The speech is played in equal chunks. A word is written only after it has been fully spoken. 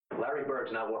Larry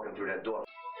Bird's not walking through that door.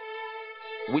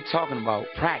 We talking about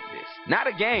practice. Not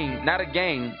a game, not a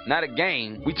game, not a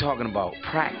game. We talking about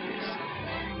practice.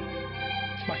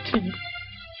 It's my team.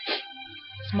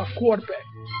 It's my quarterback.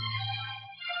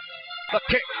 The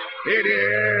kick. It is.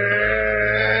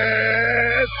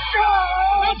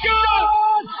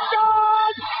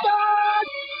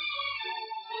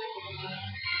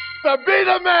 To be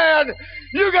the man,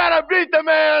 you gotta beat the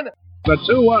man. The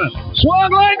 2-1.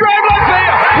 Swung line drive left field.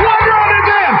 One run is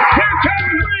in. Here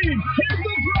comes Green. Here's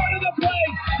the front of the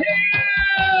plate. He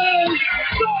is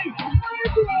safe.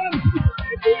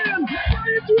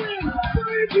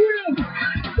 Braves win.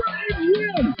 Braves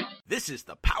win. This is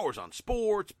the Powers on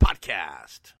Sports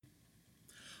podcast.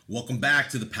 Welcome back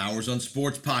to the Powers on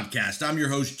Sports podcast. I'm your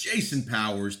host, Jason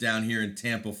Powers, down here in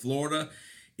Tampa, Florida.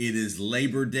 It is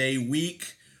Labor Day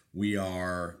week. We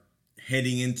are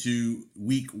heading into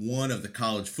week one of the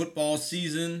college football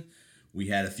season. We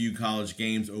had a few college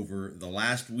games over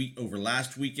last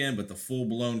weekend, but the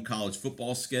full-blown college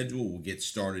football schedule will get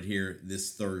started here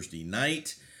this Thursday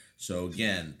night. So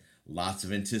again, lots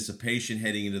of anticipation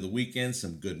heading into the weekend,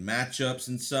 some good matchups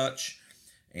and such.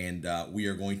 And we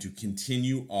are going to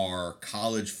continue our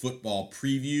college football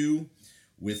preview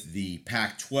with the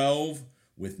Pac-12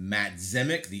 with Matt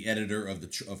Zemek, the editor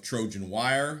of Trojan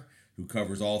Wire, who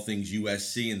covers all things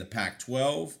USC in the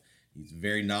Pac-12. He's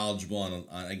very knowledgeable on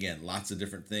again, lots of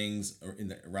different things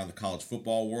around the college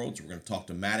football world. So we're going to talk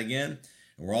to Matt again.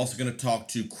 And we're also going to talk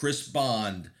to Chris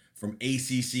Bond from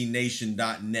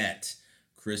ACCNation.net.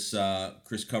 Chris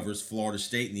covers Florida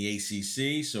State in the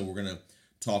ACC, so we're going to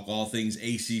talk all things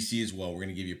ACC as well. We're going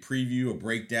to give you a preview, a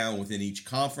breakdown within each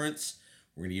conference.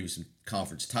 We're going to give you some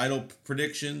conference title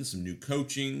predictions, some new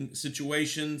coaching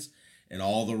situations, and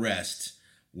all the rest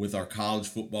with our college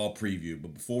football preview.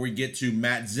 But before we get to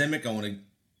Matt Zemek, I want to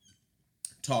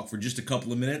talk for just a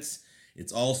couple of minutes.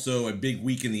 It's also a big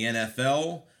week in the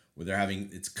NFL where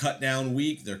it's cut down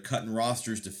week. They're cutting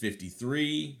rosters to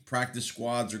 53. Practice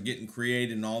squads are getting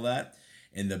created and all that.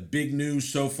 And the big news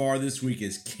so far this week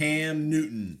is Cam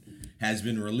Newton has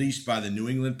been released by the New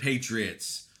England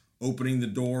Patriots, opening the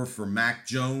door for Mac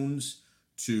Jones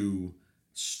to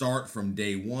start from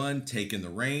day one, taking the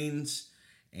reins.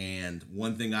 And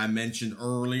one thing I mentioned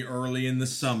early in the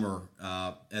summer,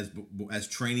 as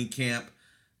training camp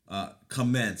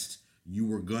commenced, you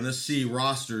were going to see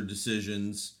roster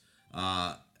decisions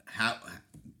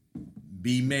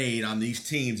be made on these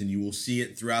teams, and you will see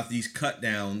it throughout these cut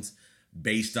downs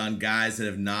based on guys that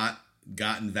have not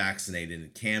gotten vaccinated.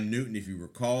 And Cam Newton, if you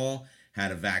recall, had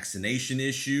a vaccination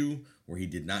issue where he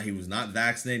was not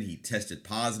vaccinated. He tested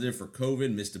positive for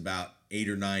COVID, missed about 8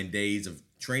 or 9 days of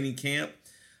training camp.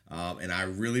 And I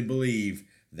really believe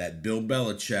that Bill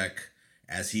Belichick,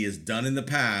 as he has done in the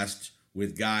past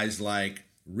with guys like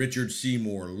Richard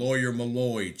Seymour, Lawyer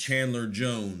Malloy, Chandler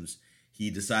Jones, he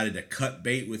decided to cut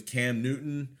bait with Cam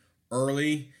Newton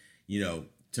early. You know,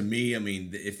 to me, I mean,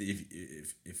 if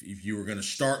you were going to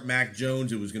start Mac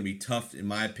Jones, it was going to be tough, in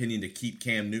my opinion, to keep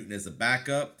Cam Newton as a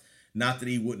backup. Not that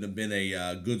he wouldn't have been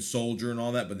a good soldier and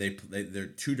all that, but they're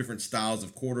two different styles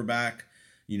of quarterback.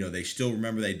 You know, they still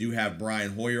remember they do have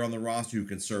Brian Hoyer on the roster who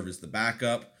can serve as the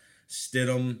backup.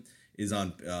 Stidham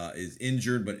is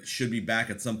injured, but should be back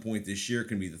at some point this year.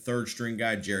 Can be the third string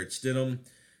guy, Jarrett Stidham.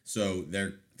 So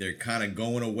they're kind of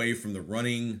going away from the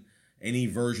running, any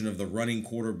version of the running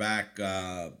quarterback,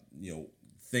 thing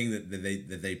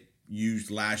that they used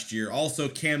last year. Also,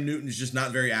 Cam Newton is just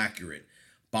not very accurate.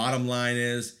 Bottom line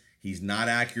is he's not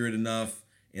accurate enough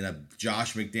in a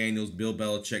Josh McDaniels, Bill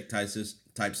Belichick type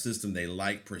system. They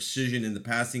like precision in the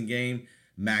passing game.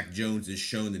 Mac Jones has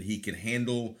shown that he can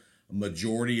handle a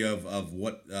majority of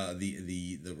what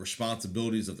the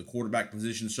responsibilities of the quarterback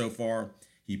position so far.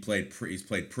 He's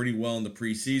played pretty well in the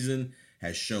preseason,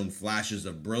 has shown flashes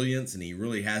of brilliance, and he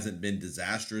really hasn't been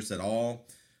disastrous at all.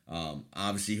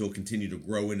 Obviously, he'll continue to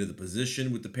grow into the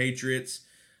position with the Patriots,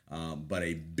 but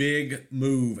a big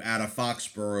move out of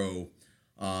Foxborough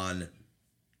on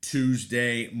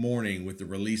Tuesday morning with the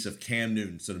release of Cam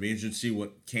Newton. So it'll be interesting to see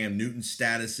what Cam Newton's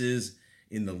status is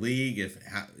in the league, if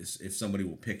somebody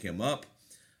will pick him up.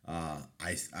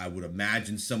 I would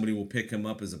imagine somebody will pick him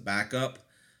up as a backup.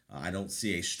 I don't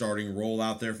see a starting role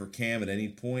out there for Cam at any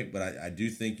point, but I do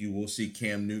think you will see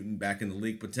Cam Newton back in the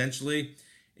league potentially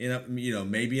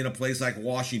maybe in a place like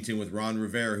Washington with Ron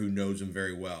Rivera, who knows him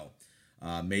very well.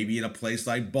 Maybe in a place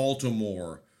like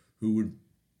Baltimore,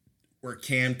 where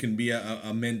Cam can be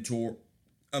a mentor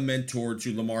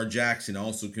to Lamar Jackson,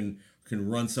 also can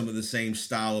run some of the same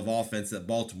style of offense that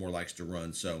Baltimore likes to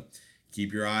run. So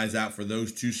keep your eyes out for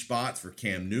those two spots for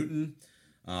Cam Newton.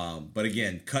 But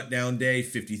again, cut down day,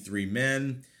 53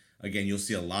 men. Again, you'll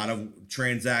see a lot of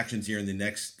transactions here in the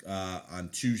next on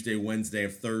Tuesday, Wednesday,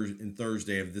 and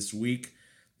Thursday of this week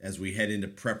as we head into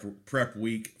prep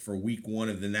week for week 1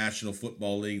 of the National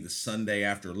Football League, the Sunday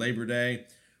after Labor Day,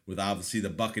 with obviously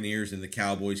the Buccaneers and the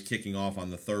Cowboys kicking off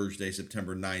on the Thursday,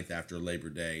 September 9th after Labor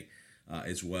Day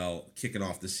as well, kicking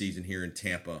off the season here in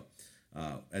Tampa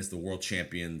as the world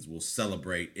champions will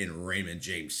celebrate in Raymond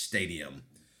James Stadium.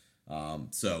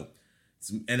 So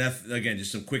some again,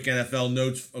 just some quick NFL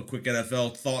notes, a quick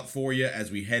NFL thought for you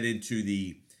as we head into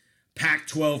the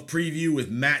Pac-12 preview with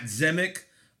Matt Zemek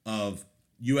of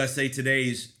USA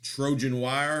Today's Trojan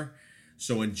Wire.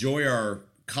 So enjoy our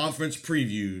conference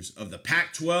previews of the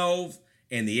Pac-12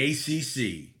 and the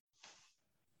ACC.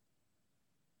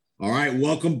 All right,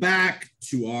 welcome back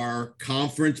to our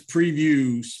conference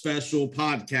preview special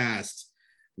podcast.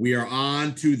 We are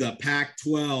on to the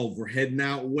Pac-12. We're heading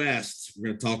out west. We're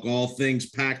going to talk all things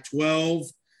Pac-12.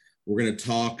 We're going to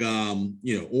talk,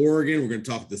 Oregon. We're going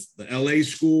to talk the LA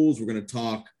schools. We're going to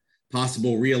talk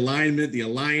possible realignment, the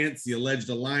alleged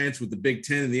alliance with the Big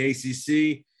Ten and the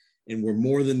ACC. And we're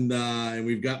more than, and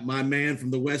we've got my man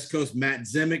from the West Coast, Matt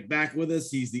Zemek, back with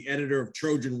us. He's the editor of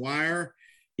Trojan Wire.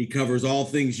 He covers all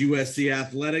things USC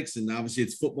athletics, and obviously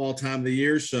it's football time of the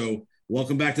year. So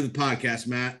welcome back to the podcast,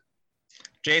 Matt.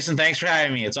 Jason, thanks for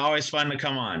having me. It's always fun to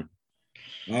come on.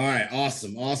 All right.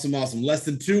 Awesome. Less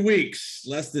than 2 weeks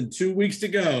to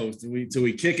go till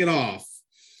we kick it off.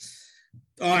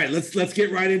 All right, let's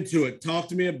get right into it. Talk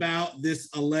to me about this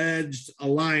alleged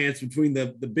alliance between the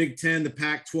Big Ten, the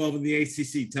Pac-12, and the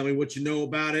ACC. Tell me what you know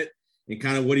about it, and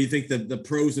kind of what do you think the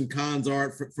pros and cons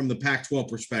are from the Pac-12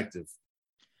 perspective.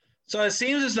 So it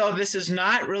seems as though this is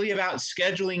not really about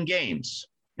scheduling games.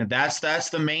 And that's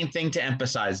the main thing to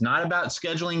emphasize. Not about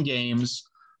scheduling games.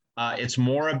 It's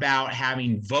more about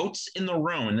having votes in the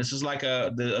room. And this is like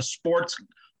a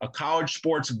college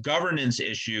sports governance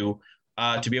issue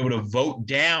to be able to vote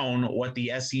down what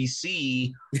the SEC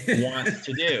wants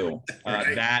to do.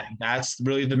 Right. That's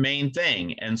really the main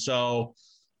thing. And so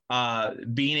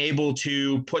being able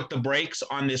to put the brakes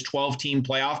on this 12-team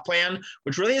playoff plan,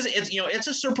 which really is, it's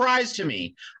a surprise to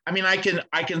me. I mean, I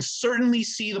can certainly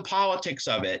see the politics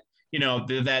of it,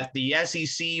 that the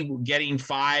SEC getting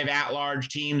 5 at-large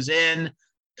teams in,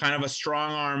 kind of a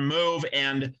strong arm move,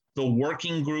 and the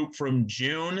working group from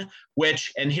June,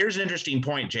 and here's an interesting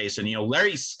point, Jason,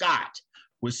 Larry Scott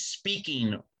was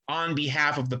speaking on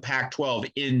behalf of the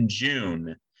Pac-12 in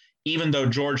June. Even though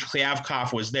George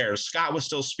Kliavkoff was there, Scott was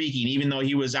still speaking, even though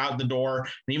he was out the door.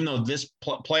 And even though this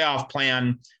playoff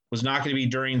plan was not going to be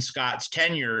during Scott's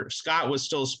tenure, Scott was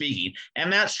still speaking.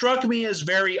 And that struck me as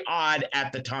very odd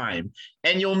at the time.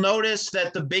 And you'll notice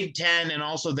that the Big Ten and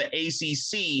also the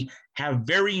ACC have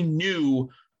very new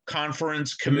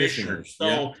conference commissioners.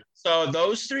 So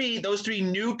those three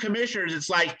new commissioners,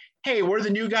 it's like, hey, we're the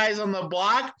new guys on the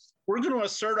block. We're going to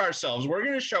assert ourselves. We're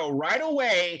going to show right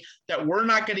away that we're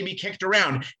not going to be kicked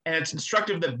around. And it's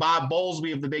instructive that Bob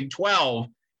Bowlesby of the Big 12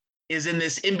 is in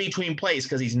this in-between place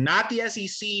because he's not the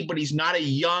SEC, but he's not a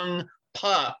young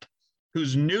pup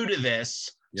who's new to this.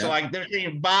 Yep. So like they're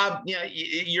saying, Bob,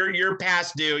 you're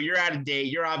past due, you're out of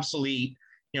date, you're obsolete.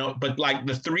 But like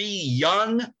the 3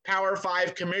 young Power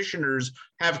 5 commissioners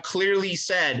have clearly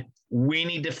said, we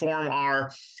need to form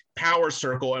our power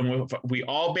circle, and we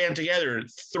all band together,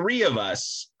 3 of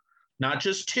us, not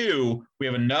just 2. We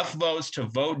have enough votes to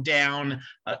vote down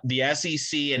the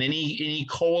SEC and any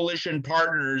coalition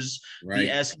partners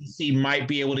the SEC might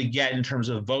be able to get in terms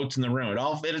of votes in the room.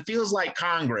 It feels like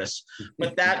Congress,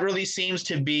 but that really seems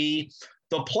to be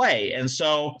the play. And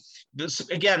so this,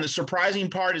 again, the surprising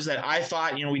part is that I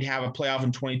thought, we'd have a playoff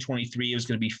in 2023. It was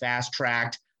going to be fast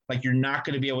tracked. Like you're not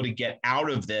going to be able to get out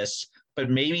of this. But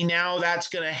maybe now that's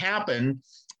going to happen.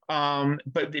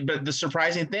 But the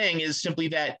surprising thing is simply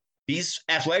that these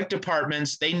athletic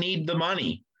departments, they need the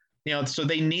money, so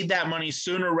they need that money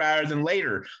sooner rather than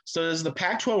later. So does the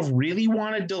Pac-12 really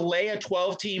want to delay a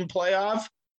 12-team playoff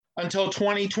until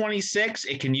 2026?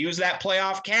 It can use that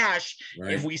playoff cash.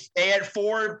 Right. If we stay at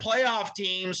 4 playoff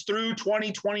teams through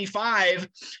 2025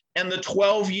 and the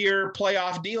 12-year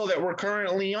playoff deal that we're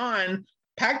currently on,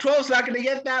 Pac-12 is not going to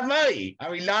get that money. I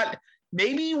mean, not –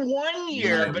 maybe 1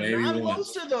 year, but not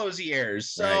most of those years.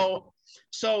 So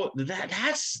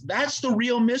that's the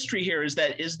real mystery here is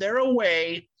there a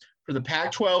way for the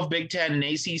Pac-12, Big Ten, and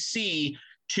ACC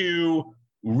to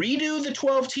redo the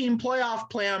 12-team playoff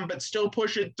plan but still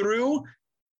push it through?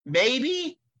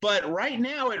 Maybe, but right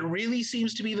now it really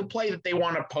seems to be the play that they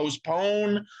want to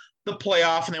postpone the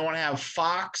playoff and they want to have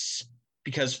Fox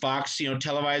because Fox,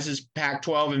 televises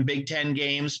Pac-12 and Big Ten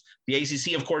games. The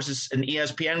ACC, of course, is an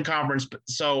ESPN conference.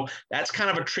 So that's kind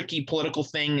of a tricky political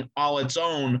thing all its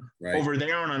own over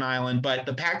there on an island. But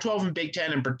the Pac-12 and Big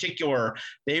Ten in particular,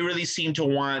 they really seem to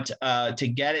want to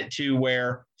get it to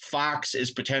where Fox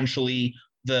is potentially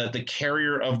the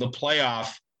carrier of the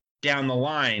playoff down the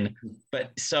line.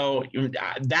 But so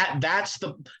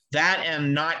that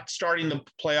and not starting the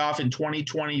playoff in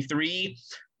 2023,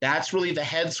 that's really the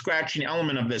head scratching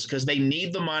element of this, because they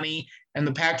need the money and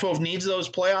the Pac-12 needs those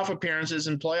playoff appearances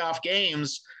and playoff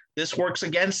games. This works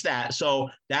against that. So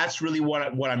that's really what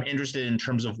I'm interested in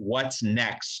terms of what's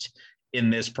next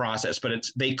in this process. But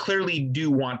they clearly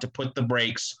do want to put the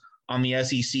brakes on the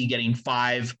SEC getting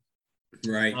 5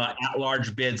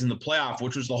 at-large bids in the playoff,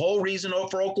 which was the whole reason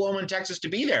for Oklahoma and Texas to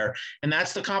be there. And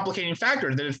that's the complicating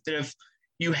factor, that if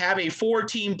you have a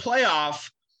 4-team playoff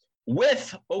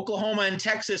with Oklahoma and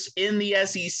Texas in the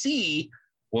SEC,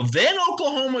 well, then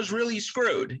Oklahoma's really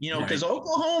screwed, because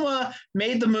Oklahoma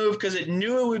made the move because it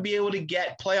knew it would be able to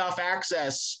get playoff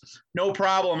access, no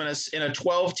problem, in a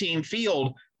 12-team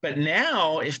field. But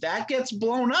now, if that gets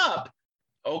blown up,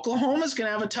 Oklahoma's going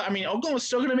to have Oklahoma's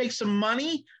still going to make some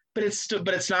money, but it's going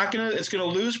to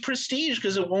lose prestige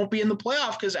because it won't be in the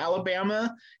playoff, because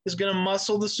Alabama is going to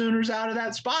muscle the Sooners out of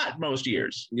that spot most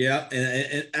years. Yeah,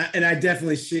 and I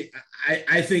definitely see.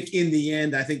 I think in the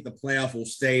end, I think the playoff will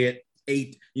stay at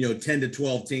 8, 10 to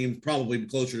 12 teams, probably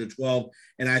closer to 12.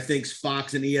 And I think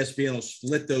Fox and ESPN will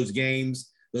split those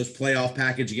games, those playoff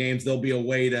package games. There'll be a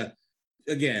way to,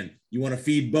 again, you want to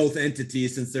feed both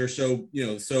entities since they're so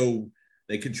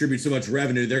they contribute so much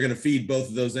revenue. They're going to feed both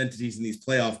of those entities in these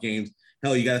playoff games.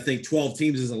 Hell, you got to think 12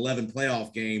 teams is 11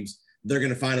 playoff games. They're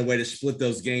going to find a way to split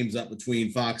those games up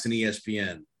between Fox and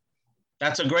ESPN.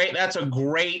 That's a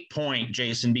great point,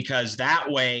 Jason, because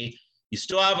that way you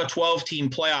still have a 12-team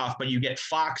playoff, but you get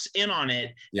Fox in on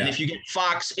it. Yeah. And if you get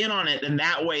Fox in on it, then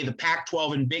that way the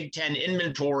Pac-12 and Big Ten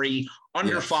inventory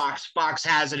under Fox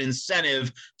has an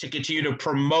incentive to continue to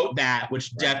promote that,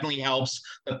 which definitely helps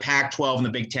the Pac-12 and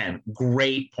the Big Ten.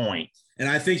 Great point. And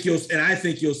I think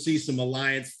you'll see some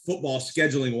alliance football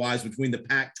scheduling wise between the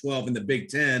Pac-12 and the Big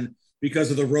Ten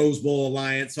because of the Rose Bowl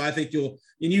alliance. So I think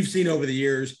you've seen over the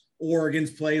years,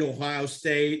 Oregon's played Ohio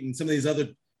State and some of these other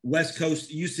West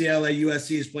Coast, UCLA,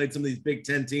 USC has played some of these Big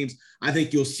Ten teams. I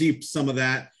think you'll see some of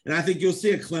that. And I think you'll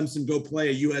see a Clemson go play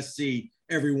a USC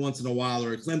every once in a while,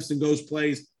 or a Clemson goes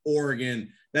plays Oregon.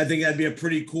 I think that'd be a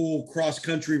pretty cool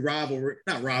cross-country rivalry,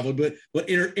 not rivalry, but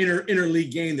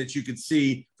interleague game that you could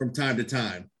see from time to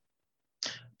time.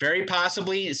 Very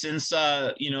possibly, since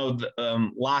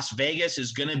Las Vegas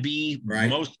is going to be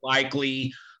most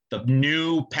likely the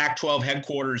new Pac-12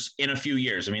 headquarters in a few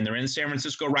years. I mean, they're in San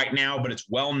Francisco right now, but it's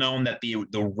well known that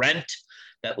the rent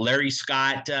that Larry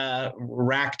Scott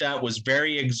racked up was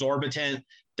very exorbitant.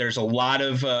 There's a lot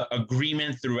of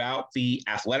agreement throughout the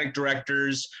athletic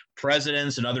directors,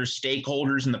 presidents, and other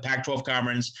stakeholders in the Pac-12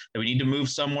 conference that we need to move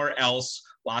somewhere else.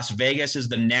 Las Vegas is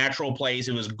the natural place.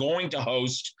 It was going to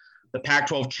host the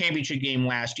Pac-12 championship game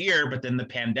last year, but then the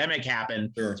pandemic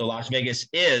happened. Sure. So Las Vegas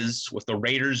is, with the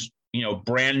Raiders,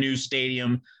 brand new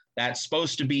stadium, that's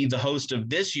supposed to be the host of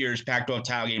this year's Pac-12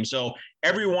 title game. So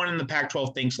everyone in the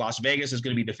Pac-12 thinks Las Vegas is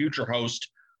going to be the future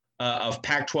host of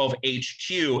Pac-12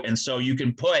 HQ. And so you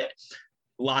can put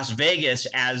Las Vegas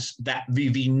as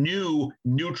the new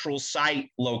neutral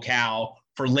site locale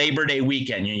for Labor Day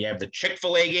weekend. You have the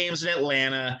Chick-fil-A games in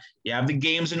Atlanta, you have the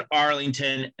games in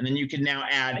Arlington, and then you can now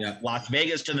add Las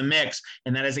Vegas to the mix.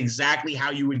 And that is exactly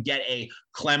how you would get a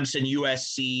Clemson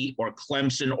USC or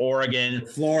Clemson Oregon,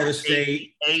 Florida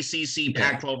State, ACC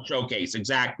Pac-12 showcase.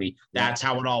 Exactly. That's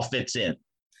how it all fits in.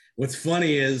 What's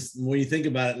funny is when you think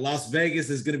about it, Las Vegas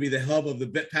is going to be the hub of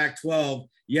the Pac-12,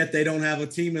 yet they don't have a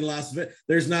team in Las Vegas.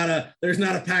 There's not a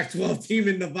Pac-12 team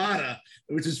in Nevada,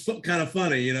 which is kind of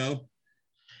funny,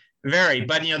 Very,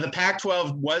 but the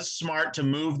Pac-12 was smart to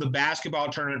move the basketball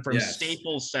tournament from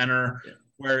Staples Center,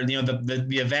 where the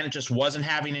event just wasn't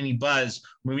having any buzz.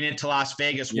 Moving it to Las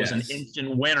Vegas was an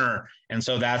instant winner, and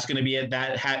so that's going to be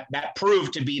that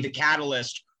proved to be the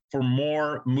catalyst for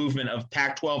more movement of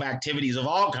Pac-12 activities of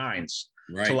all kinds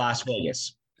to Las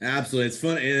Vegas. Absolutely, it's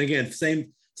funny, and again,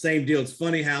 same deal. It's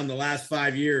funny how in the last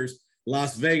 5 years,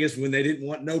 Las Vegas, when they didn't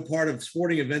want no part of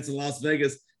sporting events in Las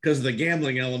Vegas because of the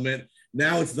gambling element.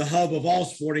 Now it's the hub of all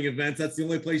sporting events. That's the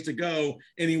only place to go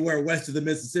anywhere west of the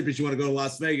Mississippi if you want to go to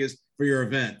Las Vegas for your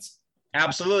events.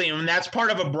 Absolutely. And that's part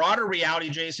of a broader reality,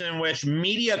 Jason, in which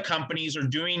media companies are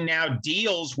doing now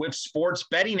deals with sports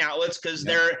betting outlets because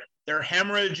they're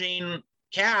hemorrhaging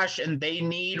cash and they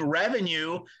need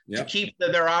revenue to keep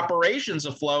their operations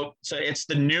afloat. So it's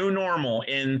the new normal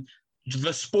in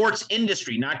the sports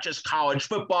industry, not just college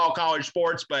football, college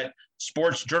sports, but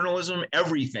sports journalism,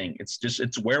 everything.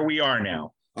 It's where we are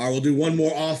now. All right, we'll do one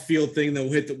more off-field thing, then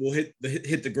we'll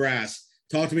hit the grass.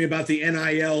 Talk to me about the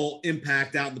NIL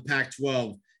impact out in the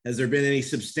Pac-12. Has there been any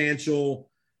substantial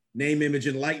name, image,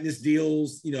 and likeness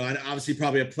deals? You know, obviously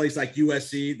probably a place like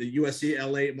USC, the USC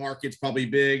LA market's probably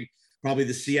big, probably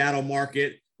the Seattle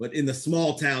market, but in the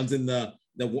small towns in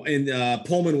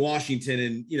Pullman, Washington,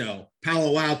 and, you know,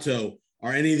 Palo Alto,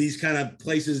 are any of these kind of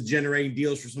places generating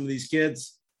deals for some of these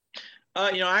kids?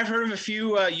 You know, I've heard of a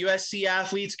few USC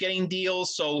athletes getting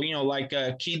deals. So, you know, like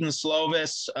Keaton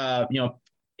Slovis, you know,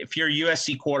 if you're a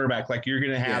USC quarterback, like you're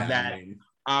going to have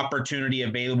opportunity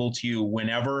available to you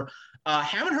whenever.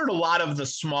 Haven't heard a lot of the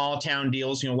small town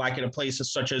deals, you know, like at a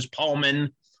places such as Pullman,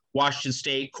 Washington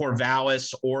State,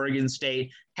 Corvallis, Oregon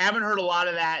State. Haven't heard a lot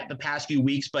of that the past few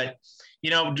weeks, but, you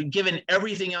know, given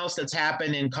everything else that's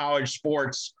happened in college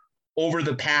sports over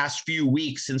the past few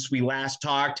weeks since we last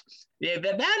talked,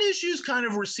 that issue's kind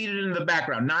of receded into the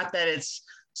background. Not that it's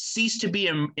ceased to be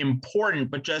important,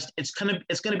 but just it's going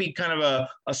to be kind of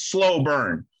a slow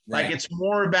burn. Right. Like it's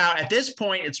more about, at this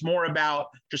point, it's more about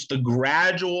just the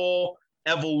gradual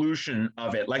evolution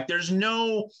of it. Like there's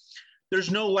no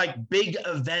like big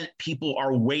event people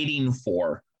are waiting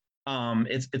for.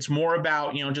 It's more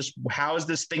about, you know, just how is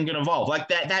this thing going to evolve? Like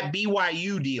that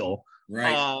BYU deal.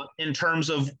 Right. In terms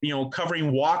of, you know,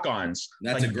 covering walk-ons.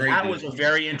 That's like, a great that deal. Was a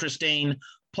very interesting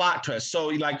plot twist. So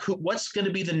like what's going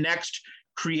to be the next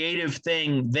creative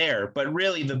thing there? But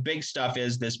really the big stuff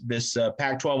is this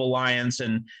Pac-12 alliance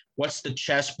and what's the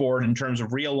chessboard in terms of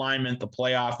realignment, the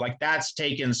playoff. Like that's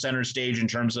taken center stage in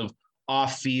terms of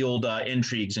off-field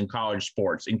intrigues in college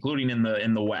sports, including in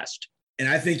the West. And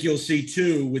I think you'll see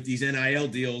too with these NIL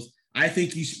deals, I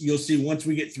think you'll see once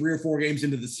we get 3 or 4 games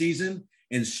into the season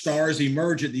and stars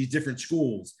emerge at these different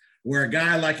schools, where a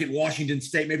guy like at Washington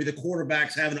State, maybe the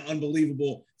quarterback's having an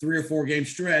unbelievable 3 or 4 game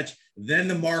stretch, then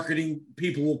the marketing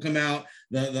people will come out,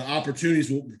 the opportunities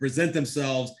will present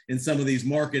themselves in some of these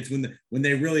markets when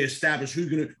they really establish who's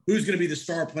going to be the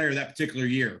star player that particular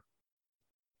year.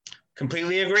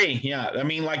 Completely agree. Yeah. I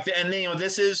mean, like, and you know,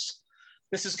 this is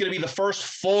going to be the first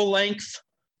full-length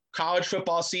college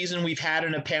football season we've had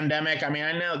in a pandemic. I mean,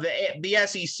 I know the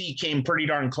SEC came pretty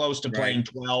darn close to playing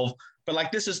 12, but like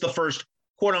this is the first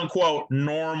quote unquote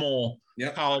normal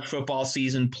college football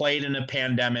season played in a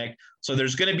pandemic. So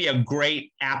there's going to be a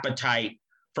great appetite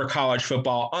for college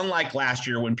football, unlike last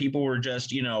year when people were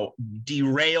just, you know,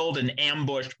 derailed and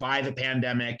ambushed by the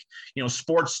pandemic. You know,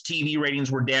 sports TV ratings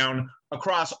were down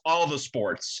across all the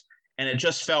sports. And it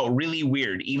just felt really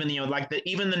weird. Even, you know, like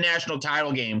even the national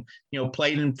title game, you know,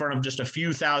 played in front of just a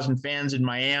few thousand fans in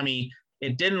Miami.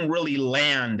 It didn't really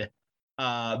land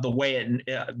the way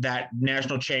that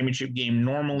national championship game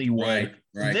normally would.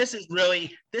 Right.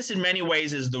 This in many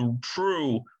ways is the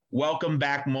true welcome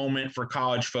back moment for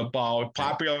college football.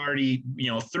 Popularity,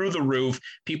 you know, through the roof.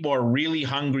 People are really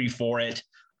hungry for it.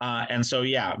 And so,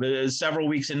 yeah, several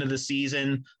weeks into the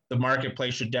season, the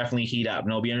marketplace should definitely heat up.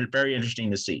 And it'll be very interesting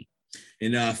to see.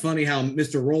 And funny how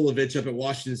Mr. Rolovich up at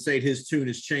Washington State, his tune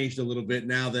has changed a little bit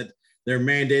now that they're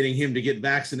mandating him to get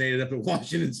vaccinated up at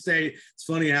Washington State. It's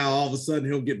funny how all of a sudden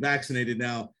he'll get vaccinated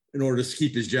now in order to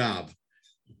keep his job.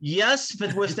 Yes,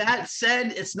 but with that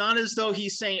said, it's not as though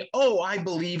he's saying, "Oh, I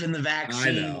believe in the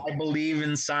vaccine. I believe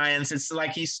in science." It's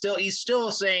like he's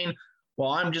still saying,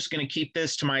 "Well, I'm just going to keep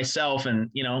this to myself."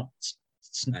 And you know,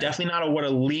 it's definitely not what a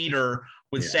leader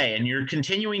would say. And you're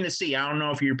continuing to see. I don't know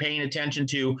if you're paying attention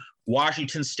to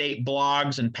Washington State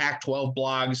blogs and Pac-12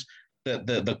 blogs.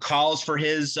 The calls for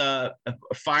his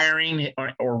firing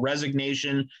or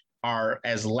resignation are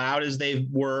as loud as they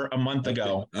were a month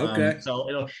ago. Okay.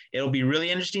 So it'll be really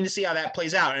interesting to see how that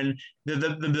plays out. And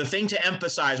the thing to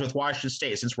emphasize with Washington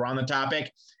State, since we're on the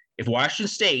topic, if Washington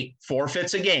State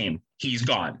forfeits a game, he's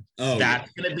gone.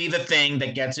 That's going to be the thing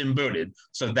that gets him booted.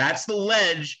 So that's the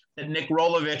ledge that Nick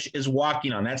Rolovich is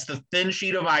walking on. That's the thin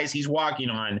sheet of ice he's walking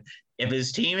on. If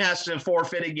his team has to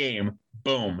forfeit a game,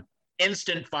 boom,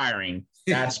 instant firing.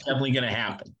 That's definitely going to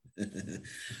happen.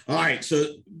 All right.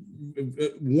 So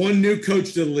one new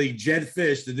coach to the league, Jedd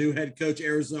Fisch, the new head coach,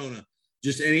 Arizona.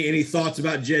 Just any thoughts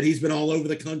about Jedd? He's been all over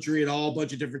the country at a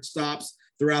bunch of different stops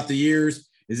throughout the years.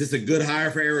 Is this a good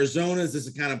hire for Arizona? Is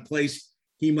this the kind of place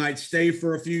he might stay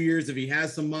for a few years if he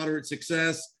has some moderate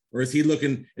success? Or is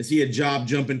he a job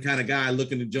jumping kind of guy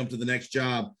looking to jump to the next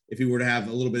job if he were to have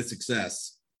a little bit of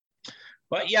success?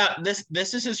 But yeah,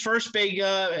 this is his first big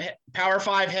Power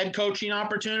 5 head coaching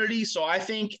opportunity. So I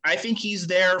think he's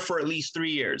there for at least 3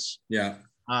 years. Yeah.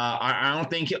 I don't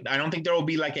think there will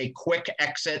be like a quick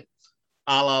exit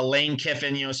a la Lane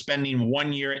Kiffin, spending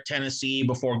 1 year at Tennessee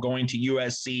before going to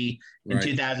USC in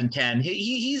 2010.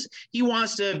 He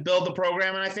wants to build the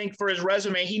program, and I think for his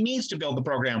resume, he needs to build the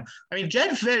program. I mean,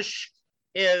 Jedd Fisch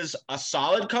is a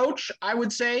solid coach, I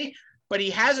would say, but he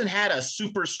hasn't had a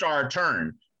superstar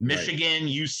turn. Michigan,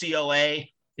 UCLA,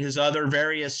 his other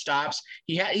various stops.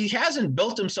 He hasn't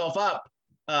built himself up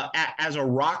as a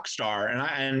rock star.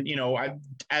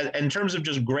 In terms of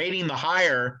just grading the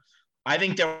hire, I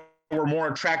think there were more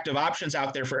attractive options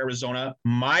out there for Arizona.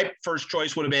 My first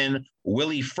choice would have been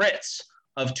Willie Fritz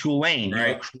of Tulane,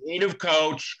 a creative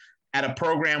coach at a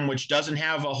program which doesn't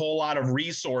have a whole lot of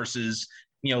resources.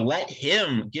 Give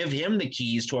him the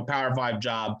keys to a Power 5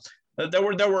 job. There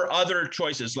were other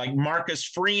choices like Marcus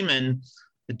Freeman,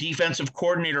 the defensive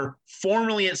coordinator,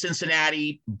 formerly at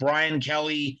Cincinnati. Brian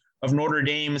Kelly of Notre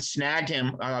Dame snagged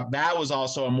him. That was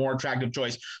also a more attractive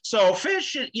choice. So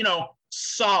Fisch,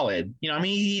 solid.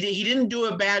 He didn't do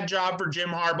a bad job for Jim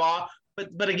Harbaugh,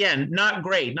 but again, not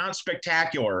great, not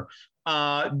spectacular.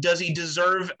 Does he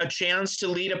deserve a chance to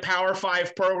lead a Power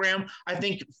 5 program? I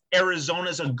think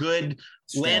Arizona's a good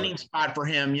landing spot for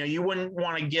him. You wouldn't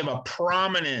want to give a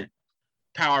prominent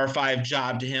Power 5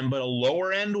 job to him, but a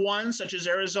lower end one such as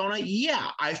Arizona,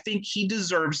 I think he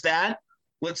deserves that.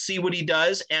 Let's see what he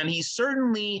does. And he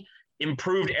certainly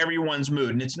improved everyone's mood.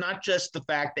 And it's not just the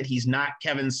fact that he's not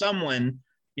Kevin Sumlin,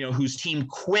 whose team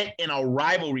quit in a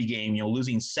rivalry game,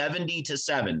 losing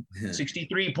 70-7,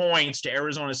 63 points to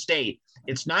Arizona State.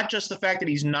 It's not just the fact that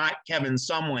he's not Kevin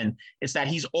Sumlin. It's that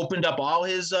he's opened up all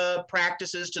his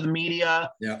practices to the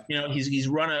media. Yeah. He's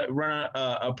run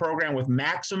a program with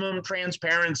maximum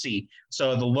transparency.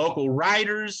 So the local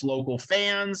writers, local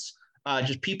fans,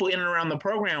 just people in and around the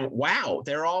program, wow,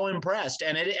 they're all impressed.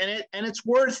 And it's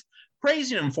worth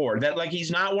praising him for that. Like, he's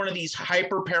not one of these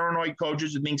hyper paranoid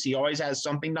coaches who thinks he always has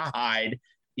something to hide.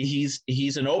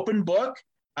 He's an open book.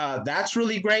 That's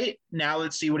really great. Now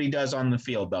let's see what he does on the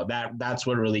field, though. That's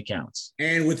what really counts.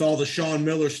 And with all the Sean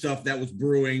Miller stuff that was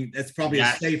brewing, that's probably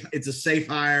it's a safe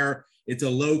hire. It's a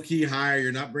low-key hire.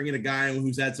 You're not bringing a guy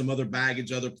who's had some other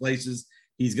baggage other places.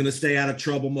 He's going to stay out of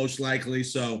trouble most likely.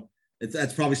 So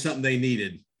that's probably something they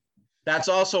needed. That's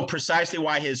also precisely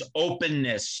why his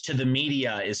openness to the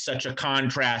media is such a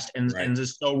contrast and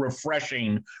is so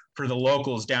refreshing for the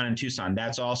locals down in Tucson.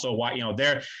 That's also why,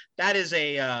 that is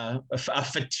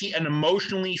an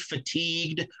emotionally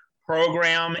fatigued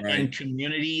program and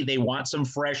community. They want some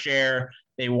fresh air.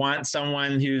 They want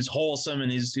someone who's wholesome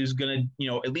and who's going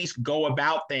to, at least go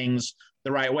about things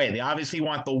the right way. They obviously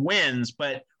want the wins,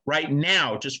 but right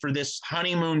now, just for this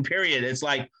honeymoon period, it's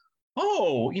like,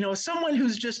 someone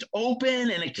who's just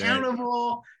open and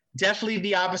accountable, definitely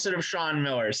the opposite of Sean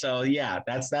Miller. So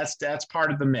that's part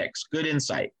of the mix. Good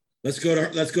insight. Let's go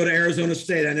to Arizona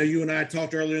State. I know you and I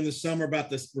talked earlier in the summer about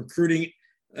this recruiting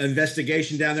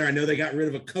investigation down there. I know they got rid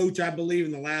of a coach, I believe,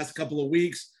 in the last couple of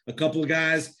weeks, a couple of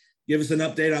guys. Give us an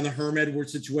update on the Herm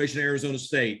Edwards situation at Arizona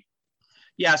State.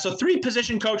 Yeah. So 3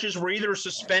 position coaches were either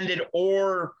suspended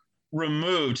or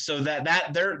removed, so that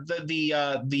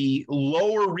the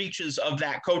lower reaches of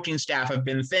that coaching staff have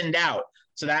been thinned out.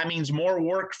 So that means more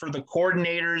work for the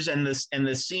coordinators and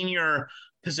the senior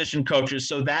position coaches.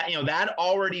 So that that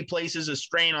already places a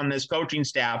strain on this coaching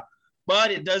staff. But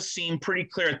it does seem pretty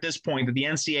clear at this point that the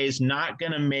NCAA is not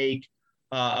going to make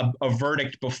a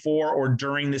verdict before or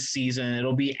during the season.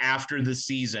 It'll be after the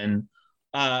season.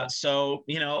 So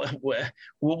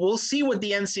we'll see what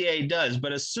the NCAA does,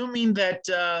 but assuming that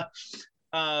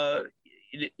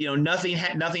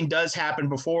nothing does happen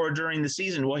before or during the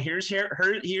season, well, here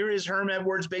is Herm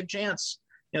Edwards' big chance.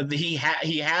 He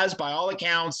has, by all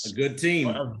accounts, a good team,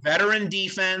 a veteran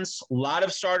defense, a lot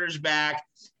of starters back.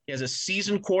 He has a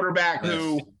seasoned quarterback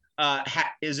who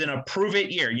is in a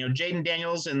prove-it year. Jaden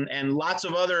Daniels and lots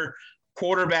of other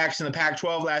quarterbacks in the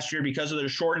Pac-12 last year, because of their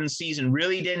shortened season,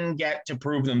 really didn't get to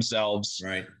prove themselves.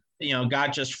 Right.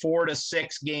 Got just 4 to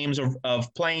 6 games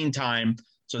of playing time.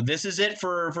 So this is it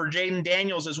for Jaden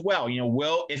Daniels as well.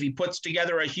 If he puts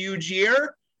together a huge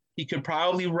year, he could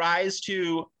probably rise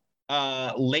to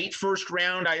late first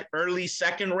round, early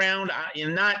second round,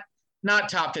 not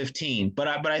top 15, but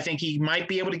I think he might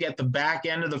be able to get the back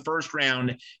end of the first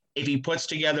round if he puts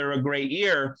together a great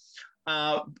year.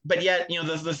 But yet,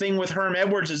 the thing with Herm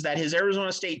Edwards is that his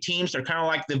Arizona State teams, they're kind of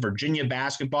like the Virginia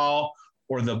basketball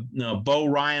or the Bo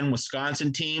Ryan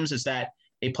Wisconsin teams, is that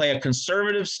They play a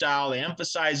conservative style. They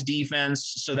emphasize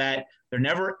defense so that they're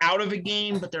never out of a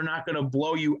game, but they're not going to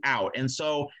blow you out. And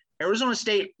so Arizona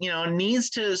State, needs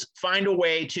to find a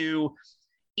way to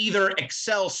either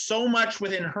excel so much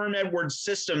within Herm Edwards'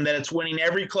 system that it's winning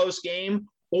every close game,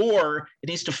 or it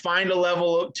needs to find a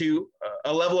level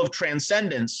of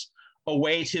transcendence, a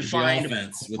way to find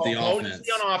potency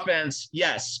on offense.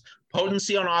 Yes,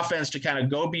 potency on offense to kind of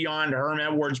go beyond Herm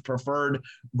Edwards' preferred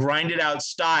grinded out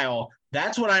style.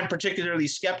 That's what I'm particularly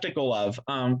skeptical of,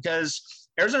 because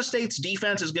Arizona State's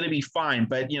defense is going to be fine,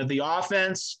 but the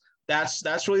offense,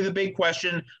 that's really the big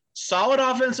question. Solid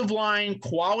offensive line,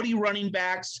 quality running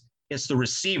backs. It's the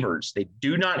receivers. They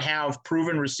do not have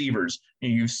proven receivers.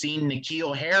 You've seen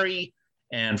N'Keal Harry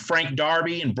and Frank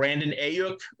Darby and Brandon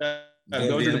Ayuk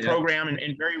go through the program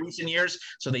in very recent years.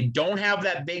 So they don't have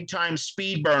that big time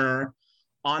speed burner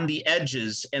on the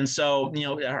edges. And so,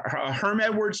 Herm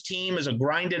Edwards' team is a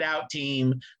grinded out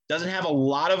team, doesn't have a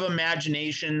lot of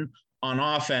imagination on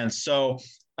offense. So,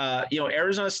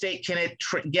 Arizona State, can it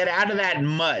get out of that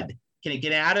mud? Can it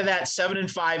get out of that 7-5,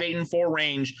 8-4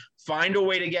 range? Find a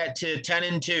way to get to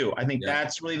 10-2. I think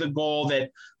that's really the goal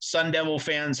that Sun Devil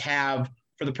fans have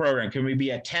for the program. Can we be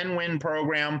a 10-win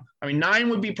program? I mean, 9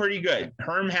 would be pretty good.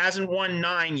 Herm hasn't won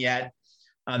 9 yet.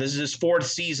 This is his 4th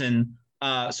season.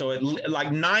 So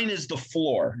 9 is the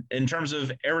floor in terms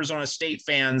of Arizona State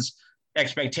fans'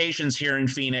 expectations here in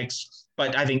Phoenix.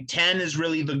 But I think 10 is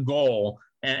really the goal.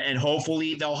 And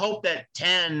hopefully they'll hope that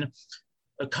 10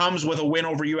 comes with a win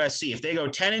over USC. If they go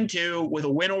 10-2 with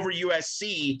a win over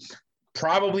USC,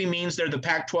 probably means they're the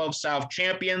Pac-12 South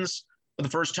champions for the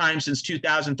first time since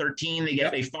 2013.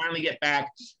 They finally get back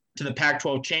to the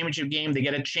Pac-12 championship game. They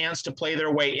get a chance to play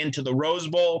their way into the Rose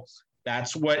Bowl.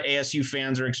 That's what ASU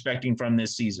fans are expecting from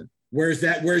this season. Where's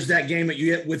that game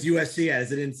with USC at?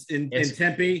 Is it in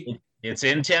Tempe? It's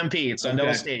in Tempe. It's Sun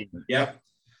Devil Stadium. Yep.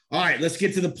 All right, let's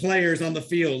get to the players on the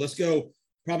field. Let's go.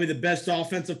 Probably the best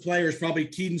offensive player is probably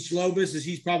Kedon Slovis, as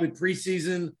he's probably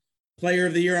preseason player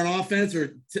of the year on offense,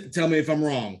 or tell me if I'm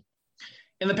wrong.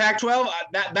 In the Pac-12,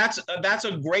 that's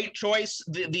a great choice.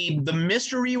 The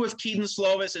mystery with Kedon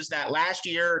Slovis is that last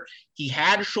year he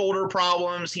had shoulder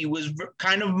problems. He was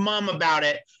kind of mum about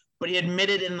it, but he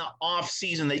admitted in the off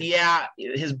season that,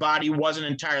 his body wasn't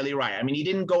entirely right. I mean, he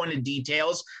didn't go into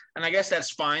details, and I guess that's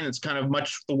fine. It's kind of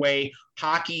much the way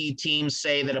hockey teams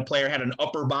say that a player had an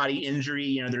upper body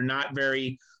injury. They're not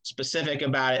very specific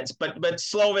about it. But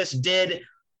Slovis did,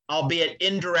 albeit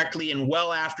indirectly and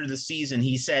well after the season,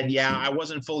 he said, I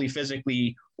wasn't fully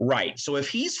physically right. So if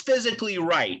he's physically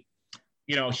right,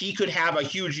 he could have a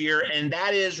huge year, and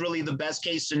that is really the best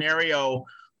case scenario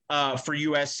for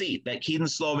USC, that Kedon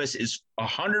Slovis is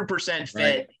 100%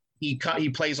 fit. Right. He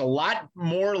plays a lot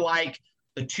more like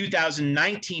the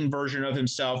 2019 version of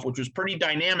himself, which was pretty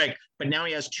dynamic, but now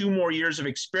he has 2 more years of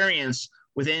experience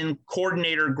within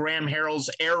coordinator Graham Harrell's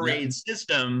air raid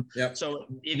system. Yep. So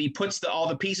if he puts all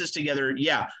the pieces together,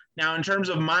 Now, in terms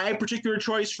of my particular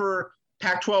choice for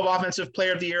Pac-12 Offensive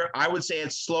Player of the Year, I would say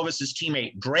it's Slovis's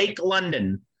teammate, Drake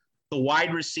London, the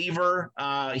wide receiver.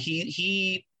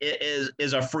 He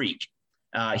is a freak.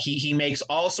 He makes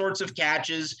all sorts of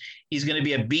catches. He's going to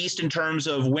be a beast in terms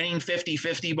of winning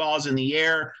 50-50 balls in the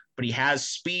air, but he has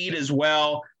speed as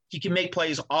well. He can make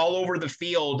plays all over the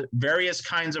field, various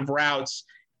kinds of routes.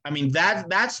 I mean,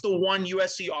 that's the one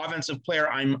USC offensive player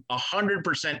I'm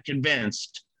 100%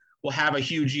 convinced will have a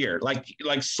huge year. Like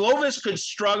Slovis could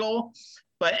struggle,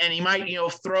 and he might,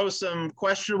 throw some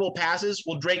questionable passes.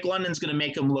 Well, Drake London's going to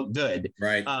make him look good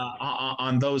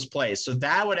on those plays. So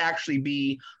that would actually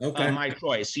be my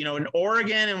choice. In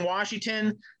Oregon and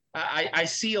Washington, I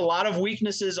see a lot of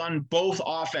weaknesses on both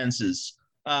offenses.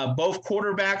 Both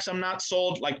quarterbacks, I'm not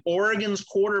sold. Like Oregon's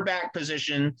quarterback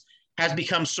position has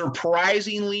become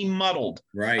surprisingly muddled.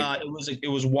 Right. It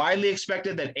was widely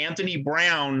expected that Anthony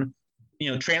Brown,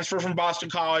 transfer from Boston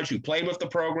College, who played with the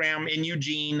program in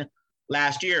Eugene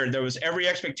last year, there was every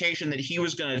expectation that he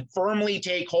was going to firmly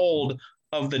take hold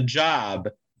of the job,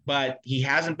 but he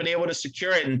hasn't been able to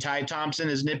secure it, and Ty Thompson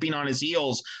is nipping on his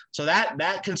heels. So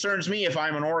that concerns me if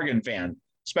I'm an Oregon fan,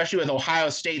 especially with Ohio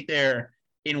State there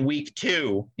in week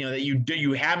 2, that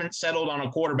you haven't settled on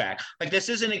a quarterback. Like, this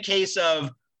isn't a case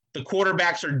of the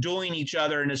quarterbacks are dueling each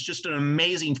other and it's just an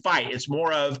amazing fight. It's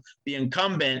more of the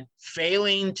incumbent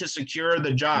failing to secure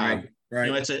the job.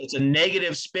 Right. It's a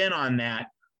negative spin on that.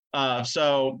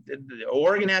 So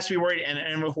Oregon has to be worried.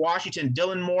 And with Washington,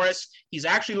 Dylan Morris, he's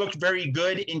actually looked very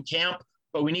good in camp,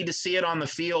 but we need to see it on the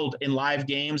field in live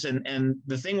games. And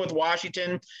the thing with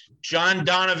Washington, John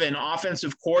Donovan,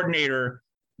 offensive coordinator,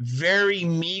 very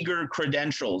meager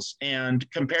credentials. And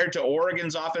compared to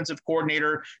Oregon's offensive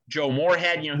coordinator, Joe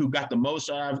Moorhead, who got the most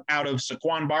out of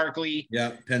Saquon Barkley,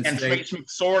 Penn and State. Trace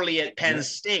McSorley at Penn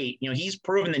State, he's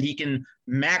proven that he can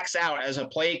max out as a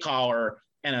play caller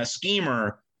and a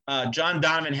schemer. John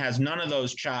Donovan has none of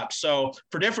those chops. So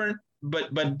for different, but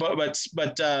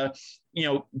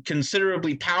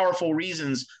considerably powerful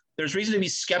reasons, there's reason to be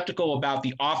skeptical about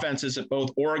the offenses at both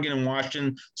Oregon and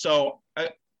Washington. So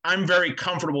I'm very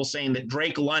comfortable saying that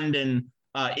Drake London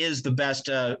is the best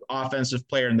offensive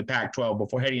player in the Pac-12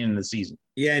 before heading into the season.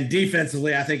 Yeah, and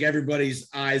defensively, I think everybody's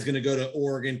eye is going to go to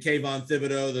Oregon. Kayvon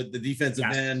Thibodeau, the defensive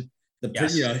end.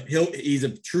 He's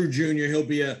a true junior.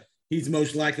 He's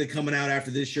most likely coming out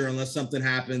after this year unless something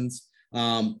happens.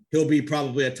 He'll be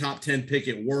probably a top 10 pick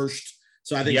at worst.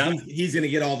 So I think he's going to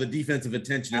get all the defensive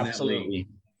attention in that league.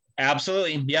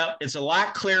 Absolutely. Yep. It's a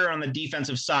lot clearer on the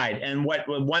defensive side. And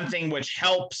one thing which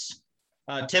helps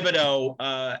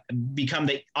Thibodeau become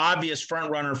the obvious front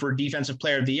runner for Defensive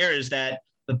Player of the Year is that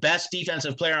the best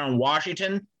defensive player on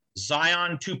Washington,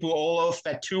 Zion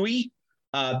Tupuola-Fetui,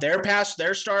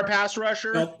 their star pass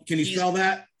rusher. Oh, can you spell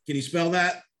that?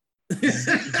 Tupuola,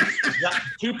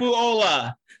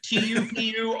 Tupuola,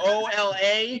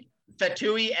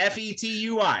 Fetui,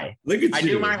 Fetui. Look at I you.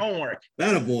 do my homework.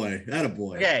 That a boy.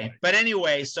 Okay, but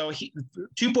anyway, so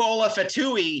Tupuola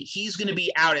Fetui, he's going to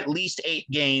be out at least 8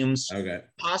 games,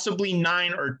 possibly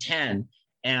 9 or 10,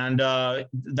 and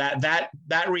that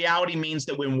reality means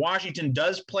that when Washington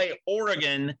does play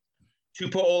Oregon,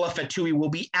 Tupuola Fetui will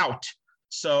be out.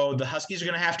 So the Huskies are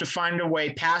going to have to find a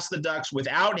way past the Ducks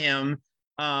without him.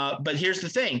 But here's the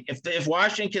thing: if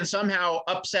Washington can somehow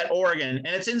upset Oregon, and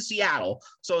it's in Seattle,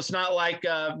 so it's not like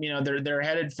they're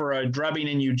headed for a drubbing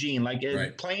in Eugene.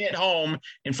 Playing at home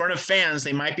in front of fans,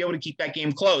 they might be able to keep that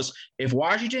game close. If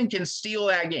Washington can steal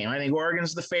that game, I think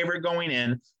Oregon's the favorite going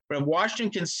in. But if Washington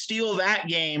can steal that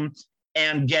game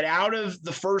and get out of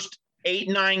the first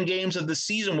 8-9 games of the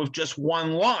season with just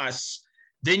 1 loss,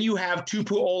 then you have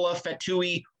Tupuola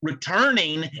Fetui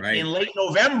returning in late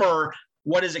November.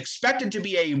 What is expected to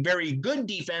be a very good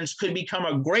defense could become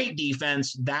a great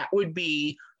defense. That would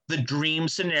be the dream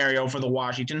scenario for the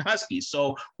Washington Huskies.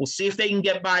 So we'll see if they can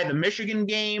get by the Michigan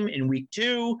game in week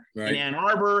 2 in Ann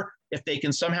Arbor, if they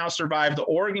can somehow survive the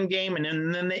Oregon game.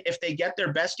 And then if they get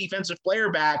their best defensive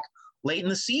player back late in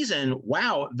the season,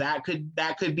 wow, that could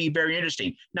be very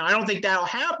interesting. Now, I don't think that'll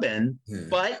happen,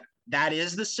 but that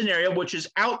is the scenario which is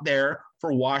out there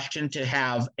for Washington to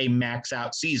have a max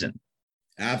out season.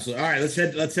 Absolutely. All right, let's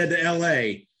head to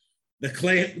LA.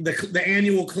 The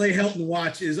annual Clay Helton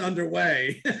watch is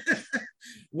underway.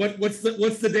 What's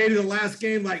the date of the last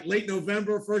game? Like late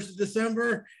November, 1st of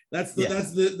December. That's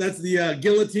the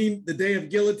guillotine, the day of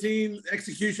guillotine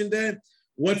execution day.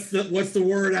 What's the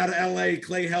word out of LA?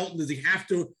 Clay Helton, does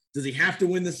he have to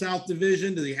win the South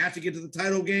Division? Does he have to get to the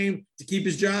title game to keep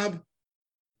his job?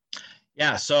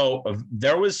 Yeah, so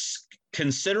there was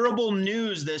considerable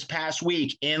news this past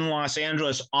week in Los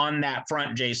Angeles on that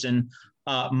front, Jason.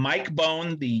 Mike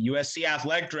Bohn, the USC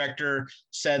athletic director,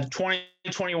 said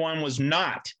 2021 was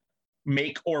not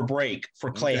make or break for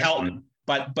Clay Helton.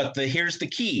 But here's the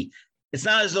key. It's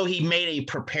not as though he made a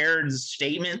prepared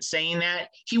statement saying that.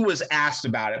 He was asked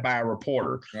about it by a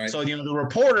reporter. Right. So the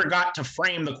reporter got to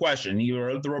frame the question.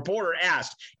 The reporter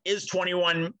asked, is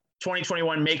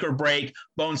 2021 make or break?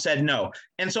 Bohn said no.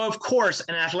 And so, of course,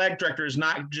 an athletic director is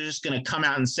not just going to come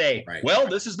out and say, well,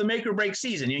 this is the make or break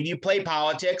season. You play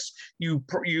politics, you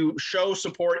show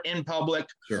support in public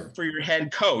for your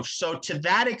head coach. So to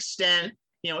that extent,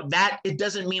 that it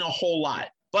doesn't mean a whole lot.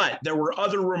 But there were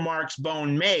other remarks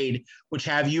Bohn made which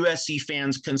have USC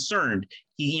fans concerned.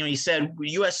 He said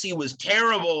USC was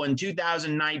terrible in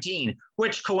 2019,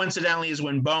 which coincidentally is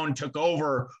when Bohn took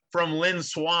over from Lynn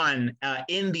Swann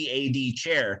in the AD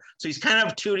chair. So he's kind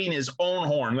of tooting his own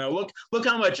horn. Now, look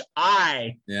how much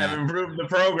I have improved the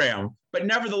program. But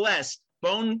nevertheless,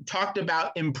 Bohn talked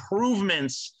about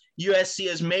improvements USC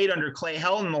has made under Clay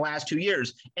Helton in the last 2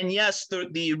 years. And yes,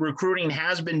 the recruiting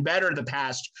has been better the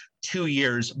past 2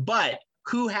 years, but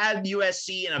who had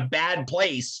USC in a bad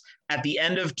place at the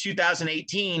end of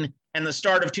 2018 and the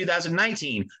start of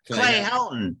 2019? Clay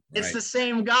Helton. It's the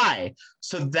same guy.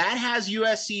 So that has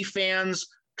USC fans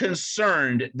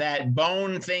concerned that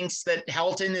Bohn thinks that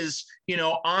Helton is,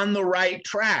 on the right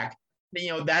track.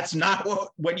 That's not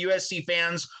what USC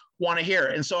fans want to hear.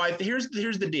 And so here's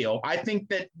the deal. I think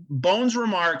that Bohn's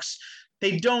remarks,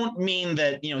 they don't mean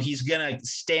that, he's going to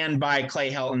stand by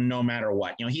Clay Helton no matter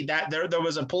what. There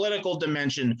was a political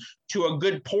dimension to a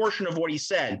good portion of what he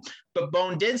said, but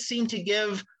Bohn did seem to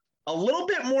give a little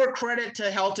bit more credit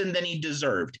to Helton than he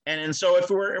deserved. And so if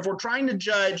we're trying to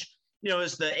judge,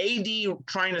 is the AD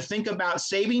trying to think about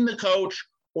saving the coach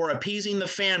or appeasing the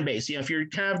fan base? If you're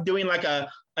kind of doing like a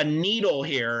needle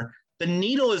here, the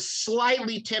needle is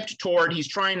slightly tipped toward he's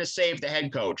trying to save the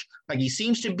head coach. Like he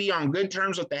seems to be on good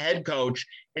terms with the head coach,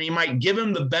 and he might give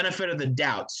him the benefit of the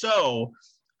doubt. So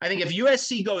I think if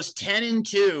USC goes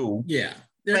 10-2,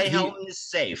 Clay Helton is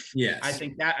safe. Yes. I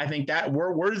think that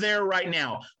we're there right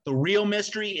now. The real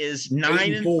mystery is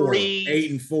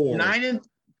 9-3, 8-4.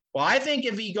 Well, I think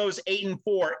if he goes 8-4,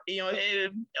 all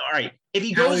right. If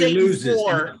he How goes he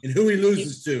 8-4 and who he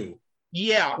loses to.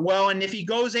 Yeah, well, and if he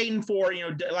goes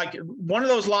 8-4, like one of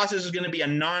those losses is going to be a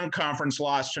non-conference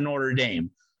loss to Notre Dame.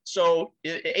 So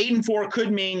 8-4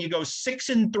 could mean you go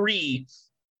 6-3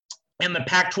 in the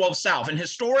Pac-12 South. And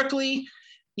historically,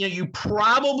 you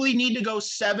probably need to go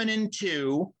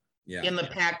 7-2 in the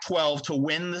Pac-12 to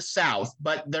win the South.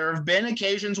 But there have been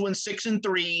occasions when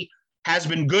 6-3 has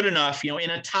been good enough, in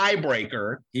a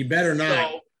tiebreaker. He better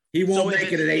not. He won't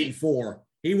make it at 8-4.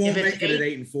 He won't make it at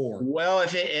 8-4. Well,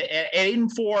 if at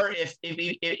 8-4, if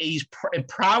it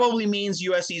probably means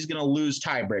USC is going to lose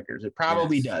tiebreakers. It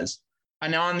probably does.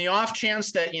 And now on the off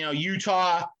chance that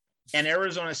Utah and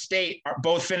Arizona State are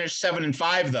both finished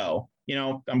 7-5, though,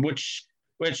 which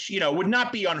would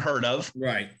not be unheard of.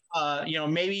 Right.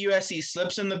 Maybe USC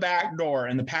slips in the back door,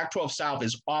 and the Pac-12 South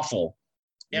is awful.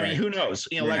 I mean, who knows?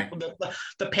 Like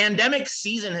the pandemic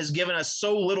season has given us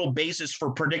so little basis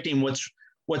for predicting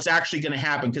what's actually going to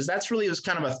happen, because that's really was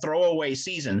kind of a throwaway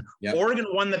season. Yep. Oregon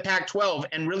won the Pac-12